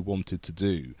 that's what we wanted to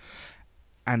do,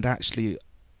 and actually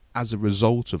as a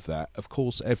result of that, of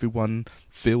course, everyone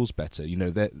feels better. You know,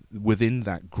 that within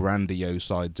that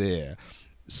grandiose idea,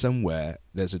 somewhere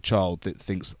there's a child that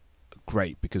thinks,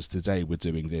 great, because today we're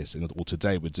doing this, or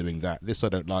today we're doing that. This I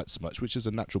don't like so much, which is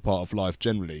a natural part of life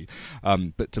generally.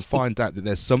 But to find out that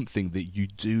there's something that you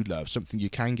do love, something you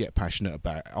can get passionate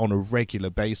about on a regular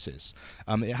basis,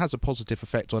 it has a positive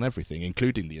effect on everything,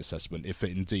 including the assessment, if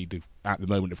it indeed, at the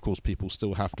moment, of course, people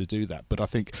still have to do that. But I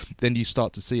think then you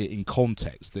start to see it in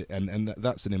context, and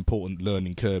that's an important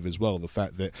learning curve as well, the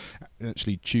fact that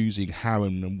actually choosing how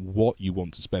and what you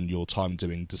want to spend your time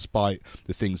doing, despite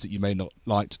the things that you may not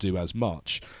like to do as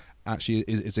much, actually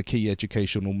is a key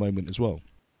educational moment as well.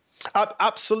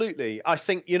 Absolutely. I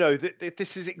think, you know,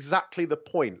 this is exactly the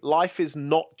point. Life is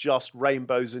not just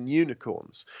rainbows and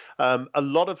unicorns. A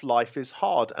lot of life is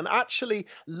hard. And actually,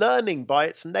 learning by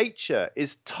its nature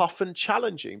is tough and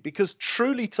challenging, because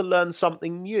truly to learn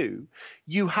something new,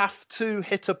 you have to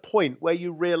hit a point where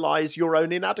you realize your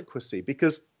own inadequacy.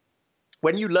 Because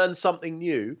when you learn something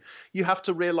new, you have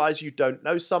to realize you don't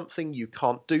know something, you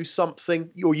can't do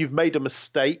something, or you've made a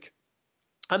mistake.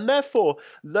 And therefore,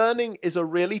 learning is a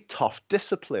really tough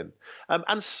discipline,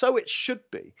 and so it should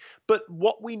be. But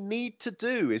what we need to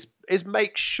do is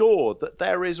make sure that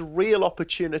there is real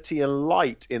opportunity and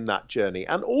light in that journey.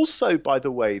 And also, by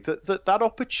the way, that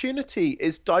opportunity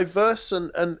is diverse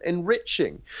and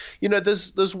enriching. You know,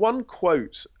 there's one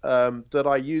quote that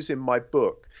I use in my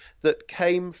book that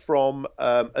came from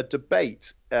a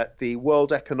debate at the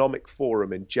World Economic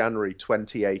Forum in January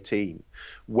 2018,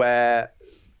 where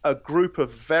a group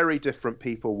of very different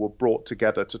people were brought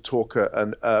together to talk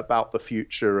about the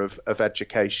future of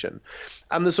education.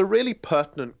 And there's a really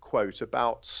pertinent quote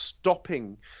about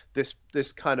stopping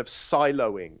this kind of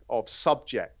siloing of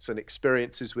subjects and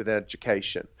experiences within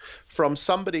education from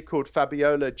somebody called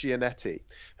Fabiola Gianetti,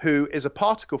 who is a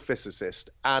particle physicist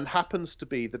and happens to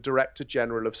be the Director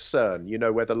General of CERN, you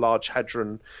know, where the Large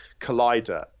Hadron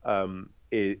Collider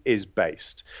is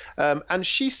based. And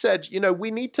she said,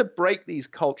 we need to break these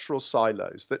cultural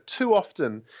silos, that too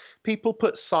often people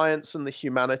put science and the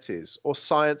humanities or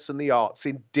science and the arts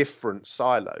in different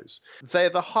silos. They're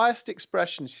the highest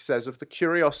expression, she says, of the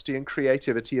curiosity and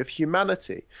creativity of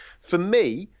humanity. For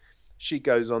me, she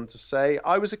goes on to say,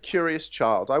 I was a curious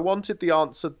child. I wanted the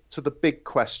answer to the big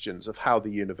questions of how the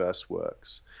universe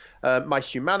works. My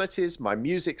humanities, my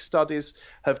music studies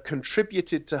have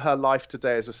contributed to her life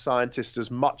today as a scientist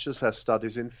as much as her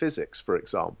studies in physics, for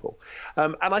example.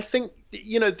 And I think,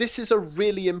 this is a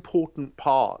really important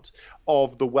part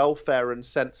of the welfare and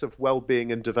sense of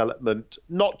well-being and development,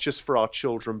 not just for our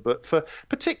children, but for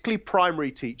particularly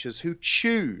primary teachers who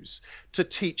choose to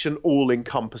teach an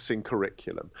all-encompassing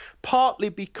curriculum, partly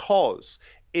because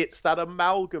it's that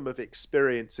amalgam of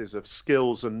experiences, of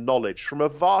skills and knowledge from a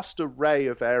vast array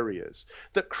of areas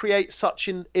that create such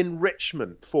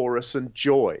enrichment for us and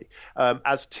joy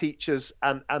as teachers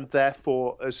and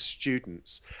therefore as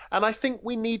students. And I think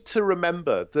we need to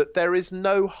remember that there is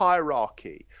no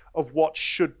hierarchy of what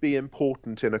should be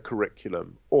important in a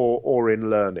curriculum or in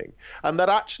learning. And that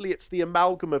actually it's the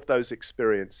amalgam of those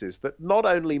experiences that not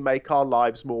only make our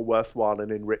lives more worthwhile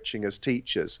and enriching as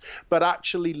teachers, but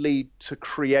actually lead to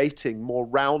creating more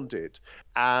rounded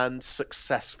and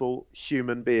successful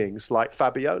human beings like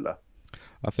Fabiola.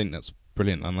 I think that's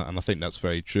brilliant, and I think that's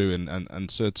very true,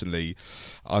 and certainly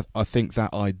I think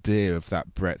that idea of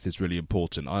that breadth is really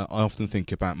important. I often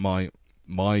think about my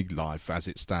life as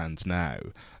it stands now.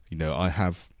 I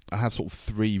have sort of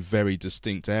three very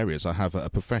distinct areas. I have a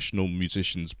professional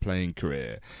musician's playing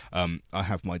career. I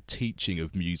have my teaching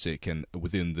of music, and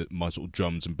within my sort of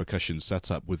drums and percussion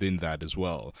setup within that as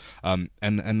well. And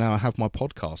now I have my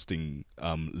podcasting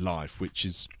life, which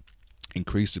is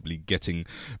increasingly getting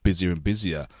busier and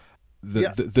busier.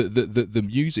 The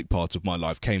music part of my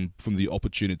life came from the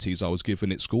opportunities I was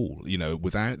given at school.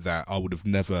 Without that, I would have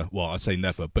never. Well, I say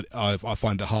never, but I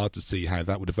find it hard to see how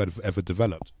that would have ever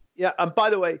developed. Yeah, and by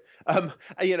the way,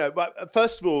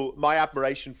 first of all, my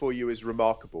admiration for you is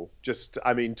remarkable.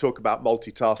 Talk about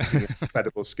multitasking and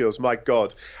incredible skills, my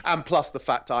God. And plus the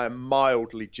fact I am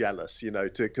mildly jealous,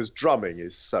 because drumming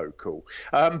is so cool.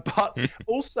 But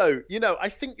also, I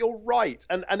think you're right.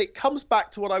 And it comes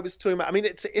back to what I was talking about.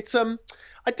 It's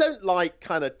I don't like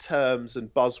kind of terms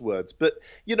and buzzwords, but,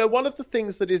 one of the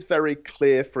things that is very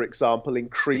clear, for example,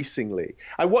 increasingly,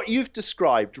 and what you've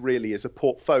described really is a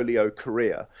portfolio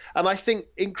career. And I think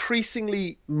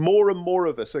increasingly more and more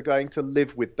of us are going to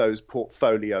live with those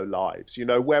portfolio lives,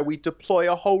 where we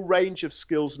deploy a whole range of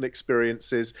skills and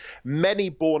experiences, many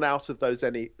born out of those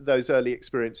early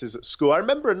experiences at school. I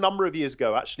remember a number of years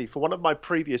ago, actually, for one of my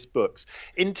previous books,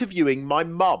 interviewing my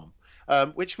mum.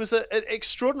 Which was an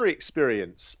extraordinary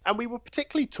experience. And we were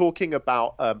particularly talking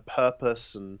about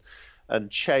purpose and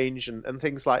change and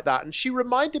things like that. And she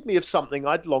reminded me of something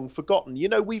I'd long forgotten.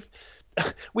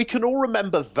 We can all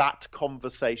remember that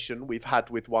conversation we've had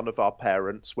with one of our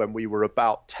parents when we were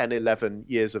about 10, 11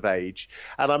 years of age.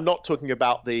 And I'm not talking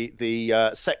about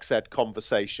the sex ed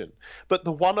conversation, but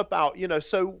the one about,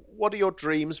 so what are your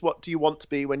dreams? What do you want to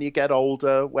be when you get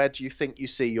older? Where do you think you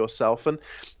see yourself? And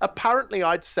apparently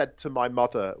I'd said to my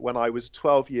mother when I was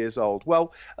 12 years old,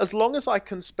 well, as long as I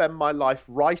can spend my life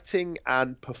writing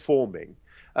and performing,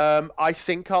 I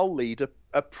think I'll lead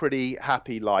a pretty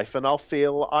happy life, and I'll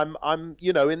feel I'm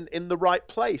in the right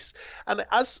place. And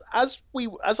as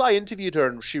I interviewed her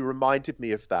and she reminded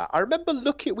me of that, I remember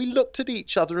we looked at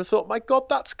each other and thought, my God,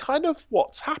 that's kind of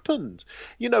what's happened.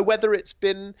 Whether it's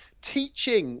been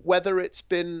teaching, whether it's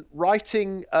been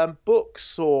writing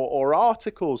books or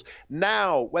articles,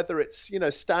 now whether it's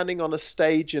standing on a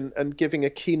stage and giving a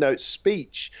keynote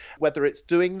speech, whether it's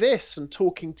doing this and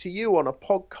talking to you on a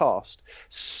podcast,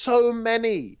 so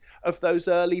many of those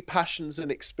early passions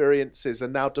and experiences are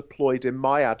now deployed in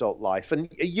my adult life. And,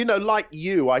 like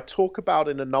you, I talk about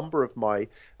in a number of my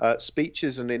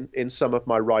speeches and in some of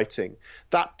my writing,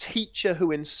 that teacher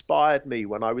who inspired me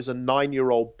when I was a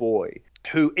 9-year-old boy,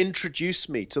 who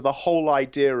introduced me to the whole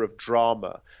idea of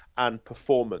drama and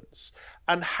performance,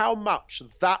 and how much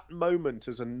that moment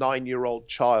as a 9-year-old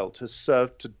child has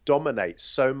served to dominate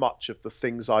so much of the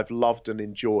things I've loved and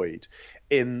enjoyed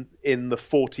in the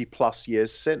 40 plus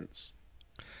years since.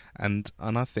 And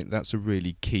I think that's a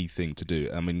really key thing to do.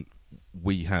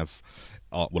 We have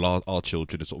our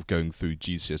children are sort of going through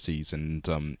GCSEs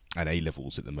and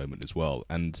A-levels at the moment as well,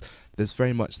 and there's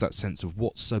very much that sense of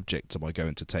what subject am I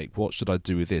going to take, what should I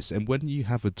do with this? And when you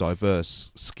have a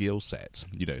diverse skill set,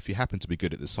 if you happen to be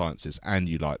good at the sciences and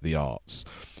you like the arts,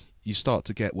 you start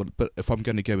to get, well, but if I'm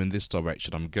going to go in this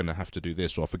direction, I'm going to have to do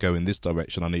this, or if I go in this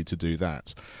direction, I need to do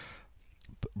that.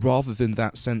 rather than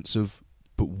that sense of,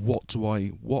 but what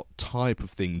type of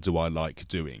thing do I like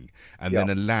doing, and then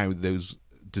allow those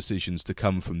decisions to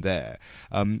come from there,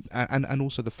 and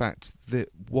also the fact that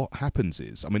what happens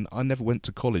is, I mean, I never went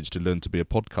to college to learn to be a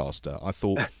podcaster. I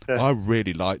thought, I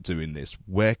really like doing this,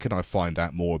 where can I find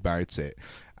out more about it?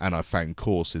 And I found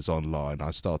courses online. I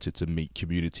started to meet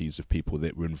communities of people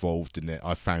that were involved in it.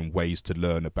 I found ways to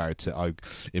learn about it. I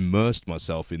immersed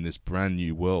myself in this brand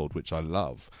new world, which I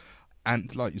love.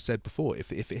 And like you said before,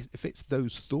 if it's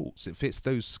those thoughts, if it's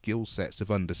those skill sets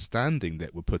of understanding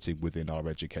that we're putting within our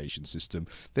education system,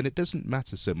 then it doesn't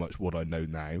matter so much what I know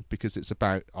now, because it's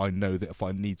about, I know that if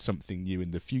I need something new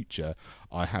in the future,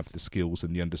 I have the skills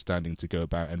and the understanding to go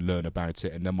about and learn about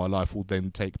it, and then my life will then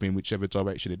take me in whichever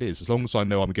direction it is. As long as I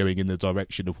know I'm going in the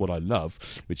direction of what I love,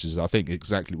 which is, I think,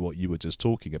 exactly what you were just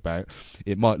talking about.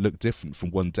 It might look different from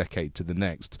one decade to the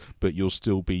next, but you'll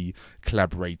still be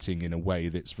collaborating in a way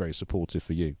that's very supportive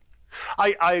for you.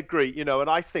 I agree, and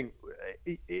I think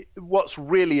what's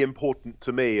really important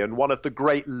to me, and one of the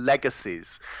great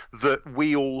legacies that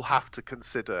we all have to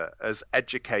consider as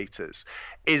educators,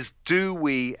 is, do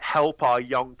we help our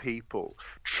young people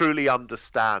truly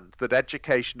understand that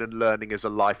education and learning is a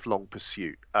lifelong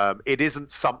pursuit? It isn't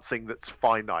something that's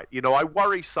finite. I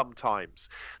worry sometimes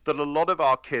that a lot of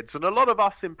our kids, and a lot of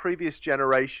us in previous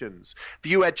generations,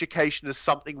 view education as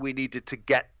something we needed to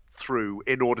get through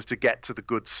in order to get to the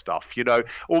good stuff,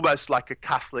 almost like a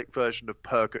Catholic version of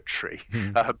purgatory.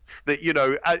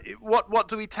 What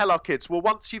do we tell our kids? Well,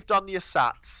 once you've done your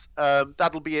SATs,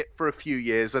 that'll be it for a few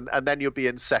years, and then you'll be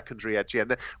in secondary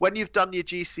education. When you've done your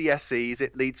GCSEs,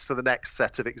 it leads to the next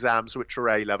set of exams, which are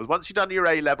A levels. Once you've done your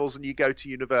A levels and you go to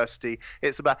university,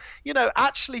 it's about,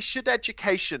 actually, should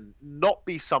education not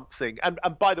be something? And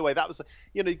by the way, that was,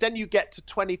 then you get to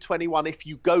 2021 if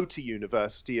you go to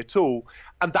university at all,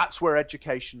 and that's where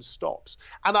education stops.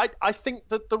 And I think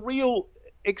that the real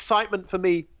excitement for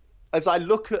me, as I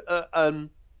look at and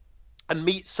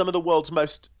meet some of the world's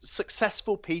most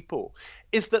successful people,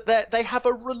 is that they have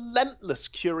a relentless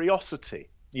curiosity.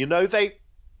 They're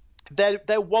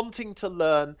wanting to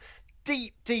learn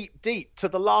deep to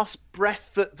the last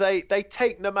breath that they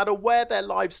take, no matter where their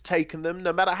lives taken them,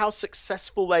 no matter how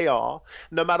successful they are,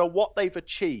 no matter what they've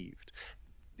achieved.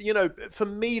 For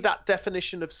me, that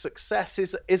definition of success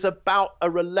is about a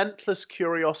relentless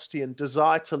curiosity and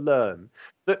desire to learn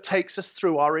that takes us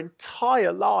through our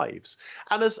entire lives.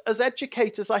 And as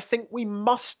educators, I think we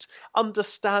must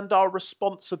understand our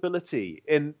responsibility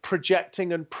in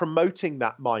projecting and promoting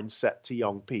that mindset to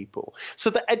young people,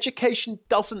 so that education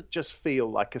doesn't just feel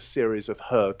like a series of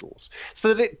hurdles,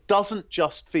 so that it doesn't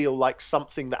just feel like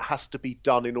something that has to be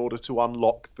done in order to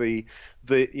unlock the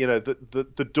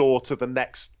door to the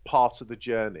next part of the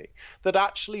journey. That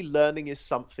actually learning is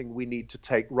something we need to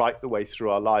take right the way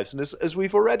through our lives. And as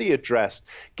we've already addressed,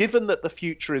 given that the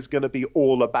future is going to be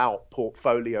all about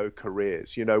portfolio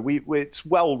careers, it's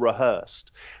well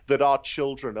rehearsed that our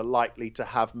children are likely to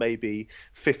have maybe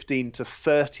 15 to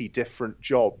 30 different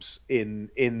jobs in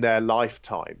their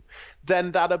lifetime.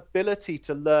 Then that ability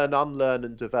to learn, unlearn,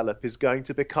 and develop is going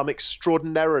to become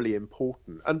extraordinarily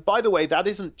important. And by the way, that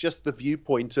isn't just the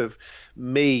viewpoint of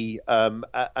me,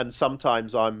 and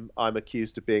sometimes I'm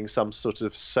accused of being some sort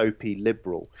of soapy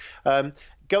liberal.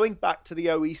 Going back to the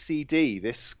OECD,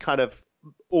 this kind of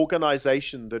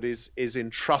organization that is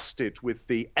entrusted with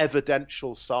the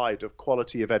evidential side of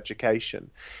quality of education,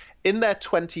 in their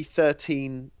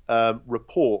 2013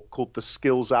 report called The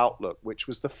Skills Outlook, which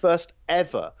was the first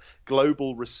ever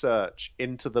global research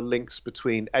into the links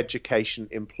between education,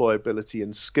 employability,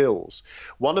 and skills,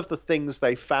 one of the things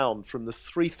they found from the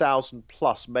 3,000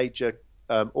 plus major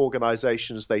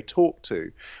organizations they talked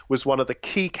to was one of the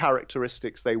key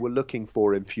characteristics they were looking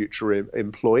for in future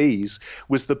employees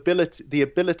was the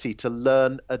ability to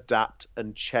learn, adapt,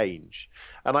 and change.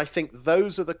 And I think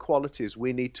those are the qualities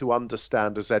we need to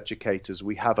understand as educators.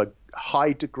 We have a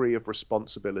high degree of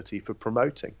responsibility for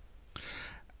promoting.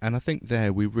 And I think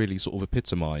there we really sort of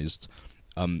epitomized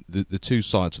the two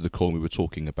sides of the coin we were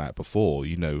talking about before.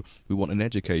 We want an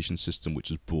education system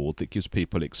which is broad, that gives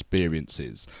people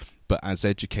experiences. But as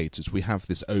educators, we have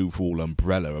this overall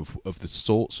umbrella of the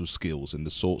sorts of skills and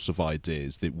the sorts of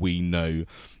ideas that we know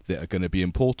that are going to be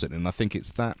important. And I think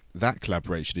it's that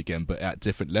collaboration again, but at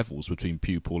different levels between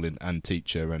pupil and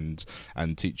teacher and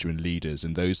teacher and leaders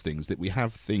and those things, that we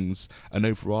have things, an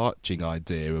overarching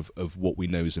idea of what we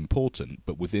know is important.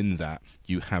 But within that,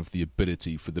 you have the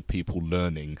ability for the people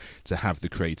learning to have the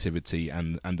creativity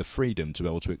and the freedom to be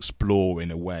able to explore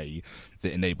in a way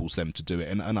that enables them to do it.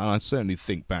 And I certainly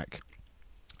think back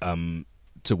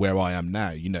to where I am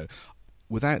now.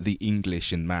 without the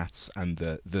English and maths and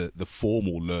the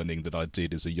formal learning that I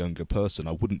did as a younger person,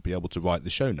 I wouldn't be able to write the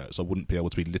show notes. I wouldn't be able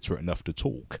to be literate enough to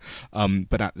talk.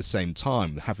 But at the same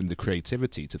time, having the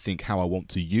creativity to think how I want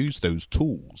to use those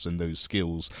tools and those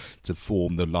skills to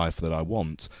form the life that I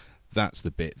want, that's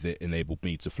the bit that enabled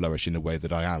me to flourish in the way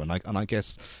that I am. And I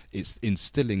guess it's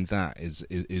instilling that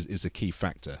is a key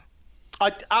factor.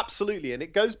 Absolutely, and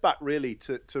it goes back really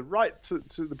to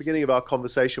the beginning of our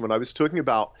conversation when I was talking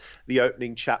about the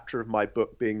opening chapter of my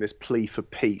book being this plea for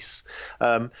peace,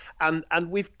 and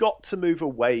we've got to move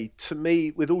away, to me,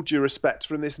 with all due respect,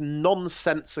 from this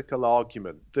nonsensical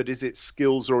argument that is it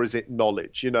skills or is it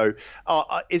knowledge?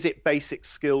 Is it basic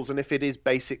skills? And if it is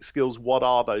basic skills, what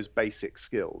are those basic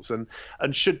skills?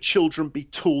 And should children be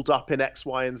tooled up in X,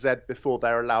 Y, and Z before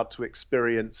they're allowed to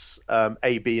experience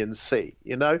A, B, and C?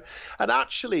 And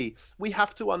actually, we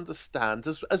have to understand,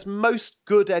 as most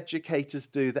good educators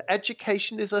do, that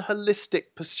education is a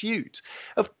holistic pursuit.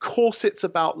 Of course, it's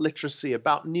about literacy,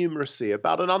 about numeracy,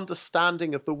 about an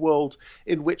understanding of the world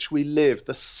in which we live,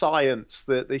 the science,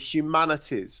 the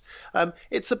humanities.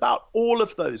 It's about all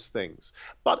of those things.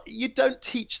 But you don't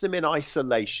teach them in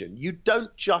isolation. You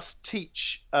don't just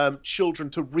teach children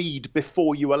to read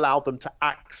before you allow them to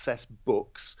access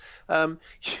books.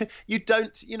 You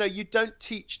don't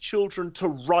teach children to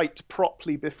write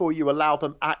properly before you allow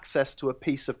them access to a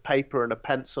piece of paper and a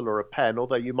pencil or a pen,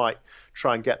 although you might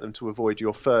try and get them to avoid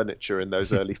your furniture in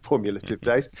those early formulative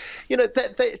days.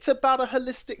 It's about a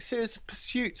holistic series of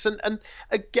pursuits. And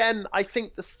again, I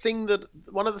think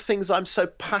one of the things I'm so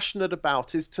passionate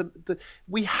about is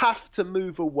we have to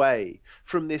move away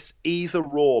from this either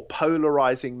or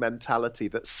polarizing mentality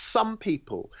that some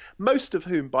people, most of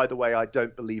whom, by the way, I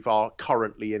don't believe are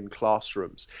currently in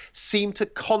classrooms, seem to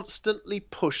constantly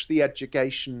push the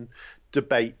education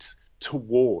debate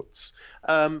towards.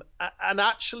 And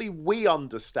actually we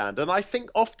understand, and I think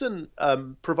often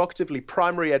provocatively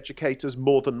primary educators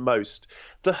more than most,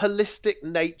 the holistic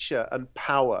nature and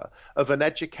power of an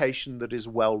education that is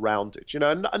well-rounded.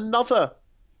 Another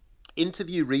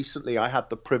interview recently I had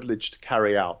the privilege to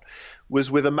carry out was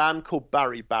with a man called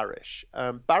Barry Barish.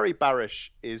 Barry Barish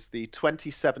is the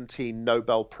 2017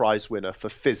 Nobel Prize winner for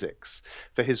physics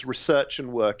for his research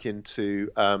and work into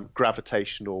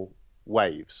gravitational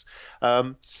waves.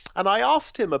 And I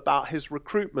asked him about his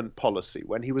recruitment policy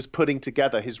when he was putting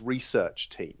together his research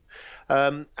team.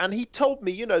 And he told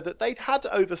me, that they'd had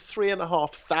over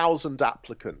 3,500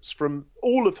 applicants, from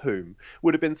all of whom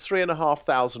would have been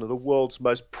 3,500 of the world's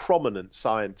most prominent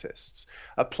scientists,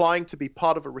 applying to be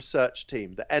part of a research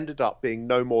team that ended up being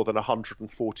no more than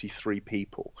 143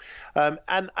 people.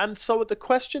 And so the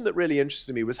question that really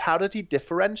interested me was, how did he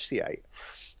differentiate?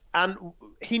 And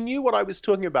he knew what I was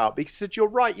talking about, because he said, you're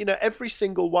right, every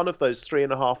single one of those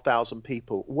 3,500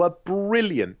 people were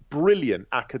brilliant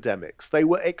academics. They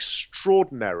were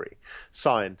extraordinary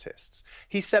scientists.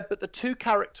 He said, but the two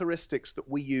characteristics that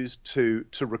we used to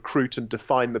recruit and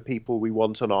define the people we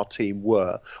want on our team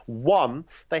were, one,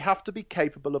 they have to be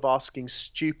capable of asking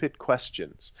stupid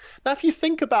questions. Now, if you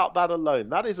think about that alone,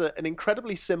 that is an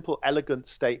incredibly simple, elegant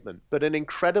statement, but an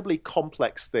incredibly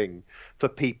complex thing for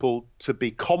people to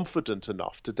be confident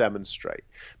enough to demonstrate.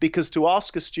 Because to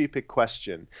ask a stupid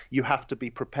question, you have to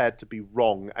be prepared to be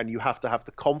wrong, and you have to have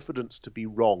the confidence to be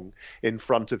wrong in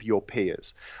front of your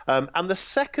peers. And the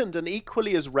second, and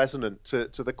equally as resonant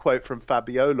to the quote from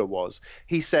Fabiola, was,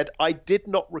 he said, I did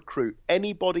not recruit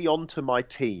anybody onto my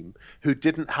team who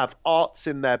didn't have arts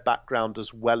in their background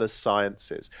as well as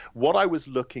sciences. What I was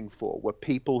looking for were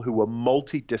people who were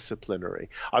multidisciplinary.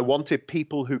 I wanted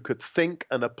people who could think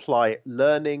and apply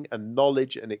learning and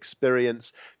knowledge and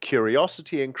experience,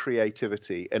 curiosity and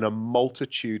creativity in a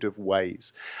multitude of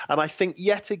ways. And I think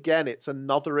yet again, it's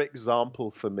another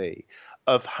example for me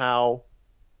of how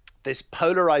this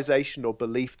polarization or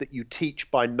belief that you teach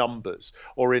by numbers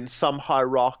or in some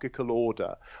hierarchical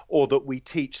order, or that we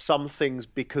teach some things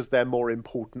because they're more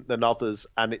important than others,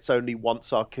 and it's only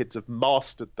once our kids have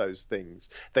mastered those things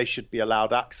they should be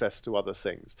allowed access to other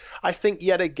things. I think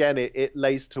yet again it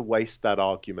lays to waste that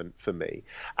argument for me.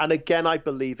 And again, I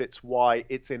believe it's why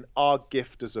it's in our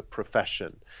gift as a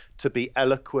profession to be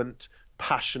eloquent,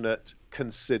 passionate,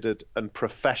 considered and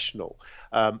professional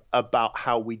about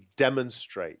how we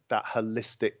demonstrate that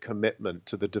holistic commitment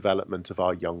to the development of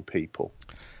our young people.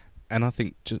 And I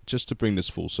think just to bring this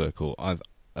full circle,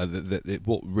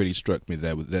 what really struck me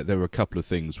there were a couple of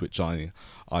things which I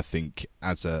think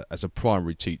as a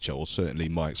primary teacher, or certainly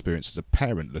my experience as a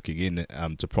parent looking in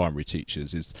to primary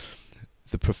teachers, is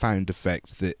the profound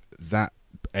effect that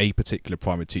a particular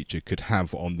primary teacher could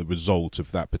have on the result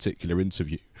of that particular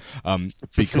interview.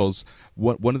 Because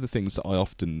one of the things that I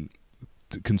often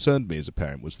concerned me as a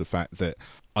parent was the fact that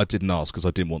I didn't ask because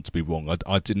I didn't want to be wrong.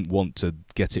 I didn't want to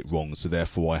get it wrong, so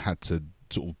therefore I had to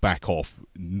sort of back off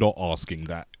not asking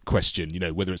that question,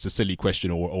 whether it's a silly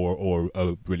question or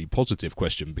a really positive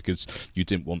question, because you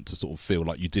didn't want to sort of feel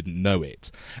like you didn't know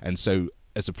it. And so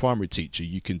as a primary teacher,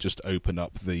 you can just open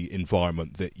up the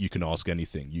environment that you can ask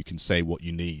anything. You can say what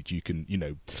you need. You can,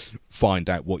 find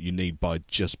out what you need by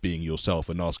just being yourself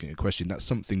and asking a question. That's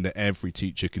something that every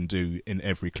teacher can do in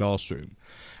every classroom.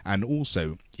 And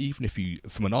also, even if you,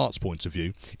 from an arts point of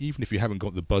view, even if you haven't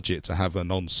got the budget to have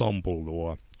an ensemble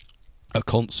or a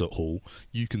concert hall,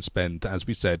 you can spend, as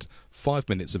we said, 5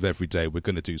 minutes of every day. We're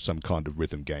going to do some kind of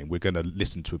rhythm game. We're going to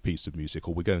listen to a piece of music,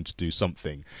 or we're going to do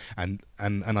something. And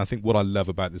I think what I love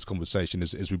about this conversation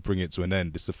is, as we bring it to an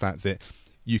end, is the fact that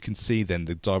you can see then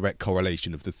the direct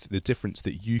correlation of the difference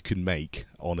that you can make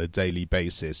on a daily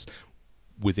basis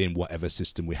within whatever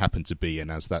system we happen to be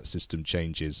in, as that system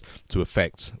changes to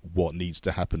affect what needs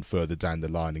to happen further down the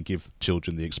line and give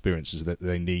children the experiences that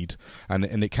they need.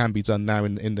 And it can be done now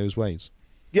in those ways.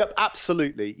 Yep,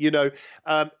 absolutely.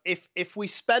 If we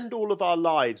spend all of our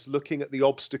lives looking at the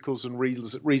obstacles and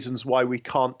reasons why we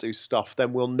can't do stuff,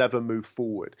 then we'll never move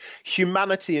forward.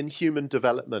 Humanity and human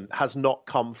development has not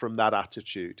come from that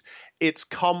attitude. It's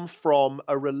come from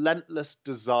a relentless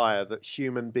desire that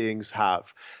human beings have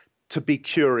to be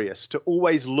curious, to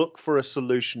always look for a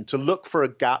solution, to look for a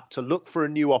gap, to look for a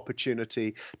new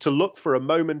opportunity, to look for a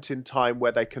moment in time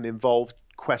where they can evolve,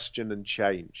 question, and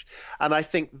change. And I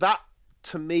think that,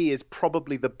 to me, is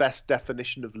probably the best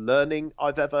definition of learning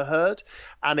I've ever heard.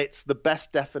 And it's the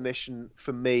best definition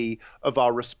for me of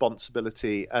our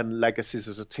responsibility and legacies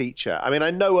as a teacher. I mean, I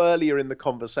know earlier in the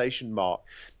conversation, Mark,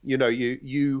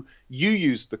 you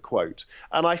used the quote.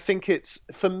 And I think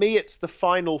for me, it's the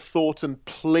final thought and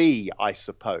plea, I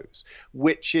suppose,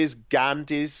 which is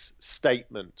Gandhi's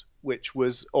statement,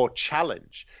 or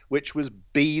challenge, which was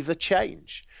be the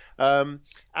change. And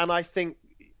I think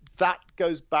that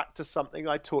goes back to something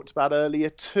I talked about earlier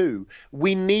too.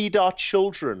 We need our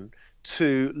children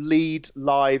to lead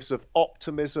lives of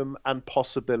optimism and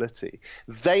possibility.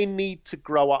 They need to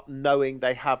grow up knowing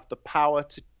they have the power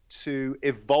to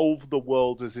evolve the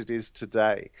world as it is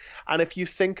today. And if you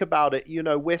think about it,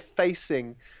 we're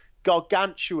facing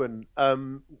gargantuan,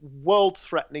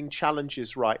 world-threatening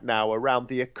challenges right now around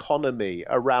the economy,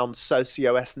 around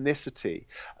socio-ethnicity,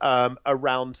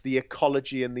 around the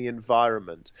ecology and the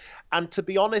environment. And to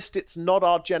be honest, it's not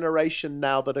our generation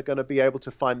now that are going to be able to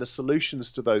find the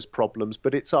solutions to those problems,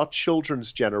 but it's our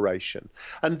children's generation.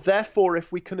 And therefore,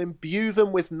 if we can imbue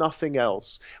them with nothing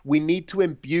else, we need to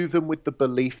imbue them with the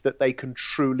belief that they can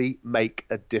truly make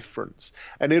a difference.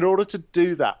 And in order to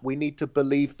do that, we need to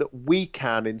believe that we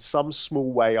can, in some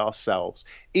small way ourselves,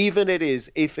 even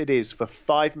if it is for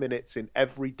 5 minutes in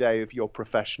every day of your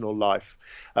professional life,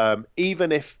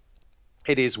 even if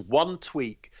it is one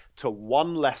tweak to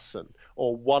one lesson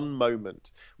or one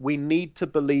moment, we need to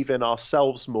believe in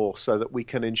ourselves more so that we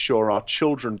can ensure our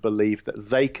children believe that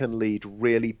they can lead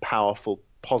really powerful,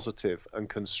 positive and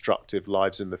constructive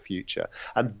lives in the future.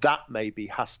 And that maybe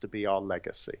has to be our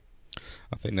legacy.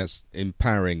 I think that's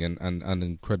empowering and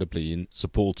incredibly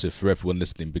supportive for everyone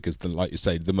listening, because, like you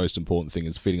say, the most important thing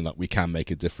is feeling like we can make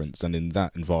a difference. And in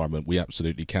that environment, we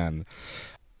absolutely can.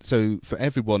 So for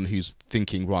everyone who's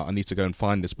thinking, right, I need to go and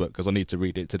find this book because I need to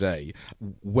read it today,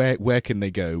 where can they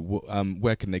go?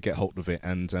 Where can they get hold of it?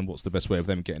 And what's the best way of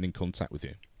them getting in contact with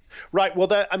you? Right. Well,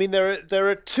 there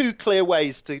are two clear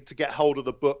ways to get hold of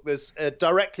the book. There's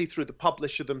directly through the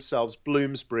publisher themselves,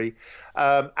 Bloomsbury,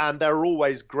 and there are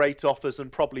always great offers,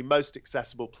 and probably most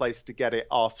accessible place to get it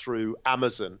are through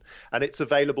Amazon. And it's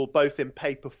available both in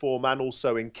paper form and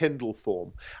also in Kindle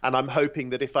form. And I'm hoping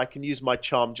that if I can use my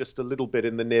charm just a little bit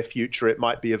in the near future, it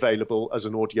might be available as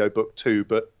an audiobook too.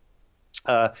 But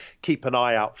keep an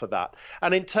eye out for that.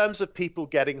 And in terms of people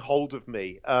getting hold of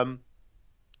me,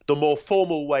 the more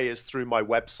formal way is through my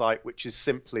website, which is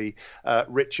simply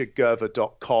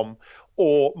richardgerver.com,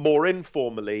 or more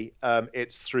informally,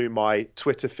 it's through my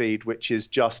Twitter feed, which is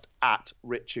just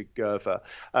 @RichardGerver.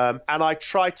 And I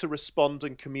try to respond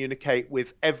and communicate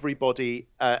with everybody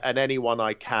and anyone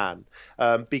I can,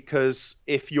 because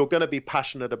if you're going to be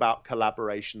passionate about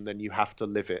collaboration, then you have to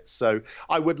live it. So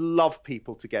I would love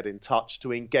people to get in touch,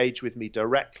 to engage with me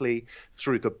directly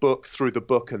through the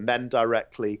book and then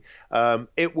directly.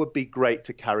 It would be great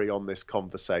to carry on this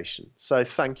conversation. So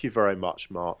thank you very much,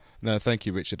 Mark. No, thank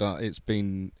you, Richard.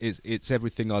 It's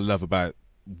everything I love about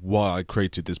why I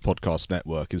created this podcast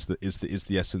network is the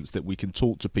essence that we can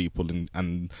talk to people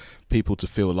and people to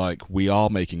feel like we are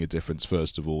making a difference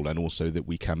first of all, and also that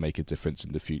we can make a difference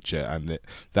in the future, and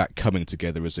that coming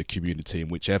together as a community in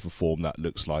whichever form that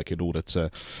looks like, in order to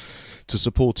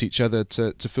support each other,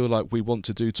 to feel like we want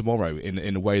to do tomorrow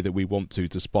in a way that we want to,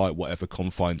 despite whatever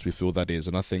confines we feel that is.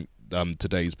 And I think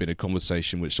today's been a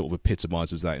conversation which sort of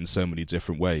epitomises that in so many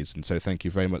different ways. And so thank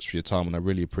you very much for your time, and I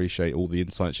really appreciate all the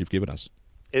insights you've given us.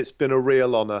 It's been a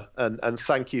real honour, and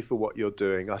thank you for what you're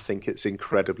doing. I think it's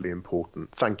incredibly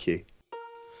important. Thank you.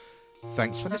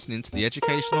 Thanks for listening to the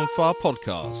Education on Fire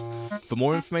podcast. For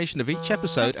more information of each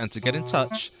episode and to get in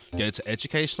touch, go to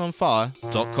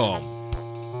educationonfire.com.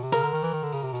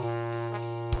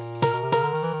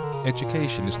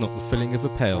 Education is not the filling of a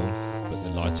pail, but the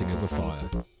lighting of a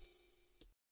fire.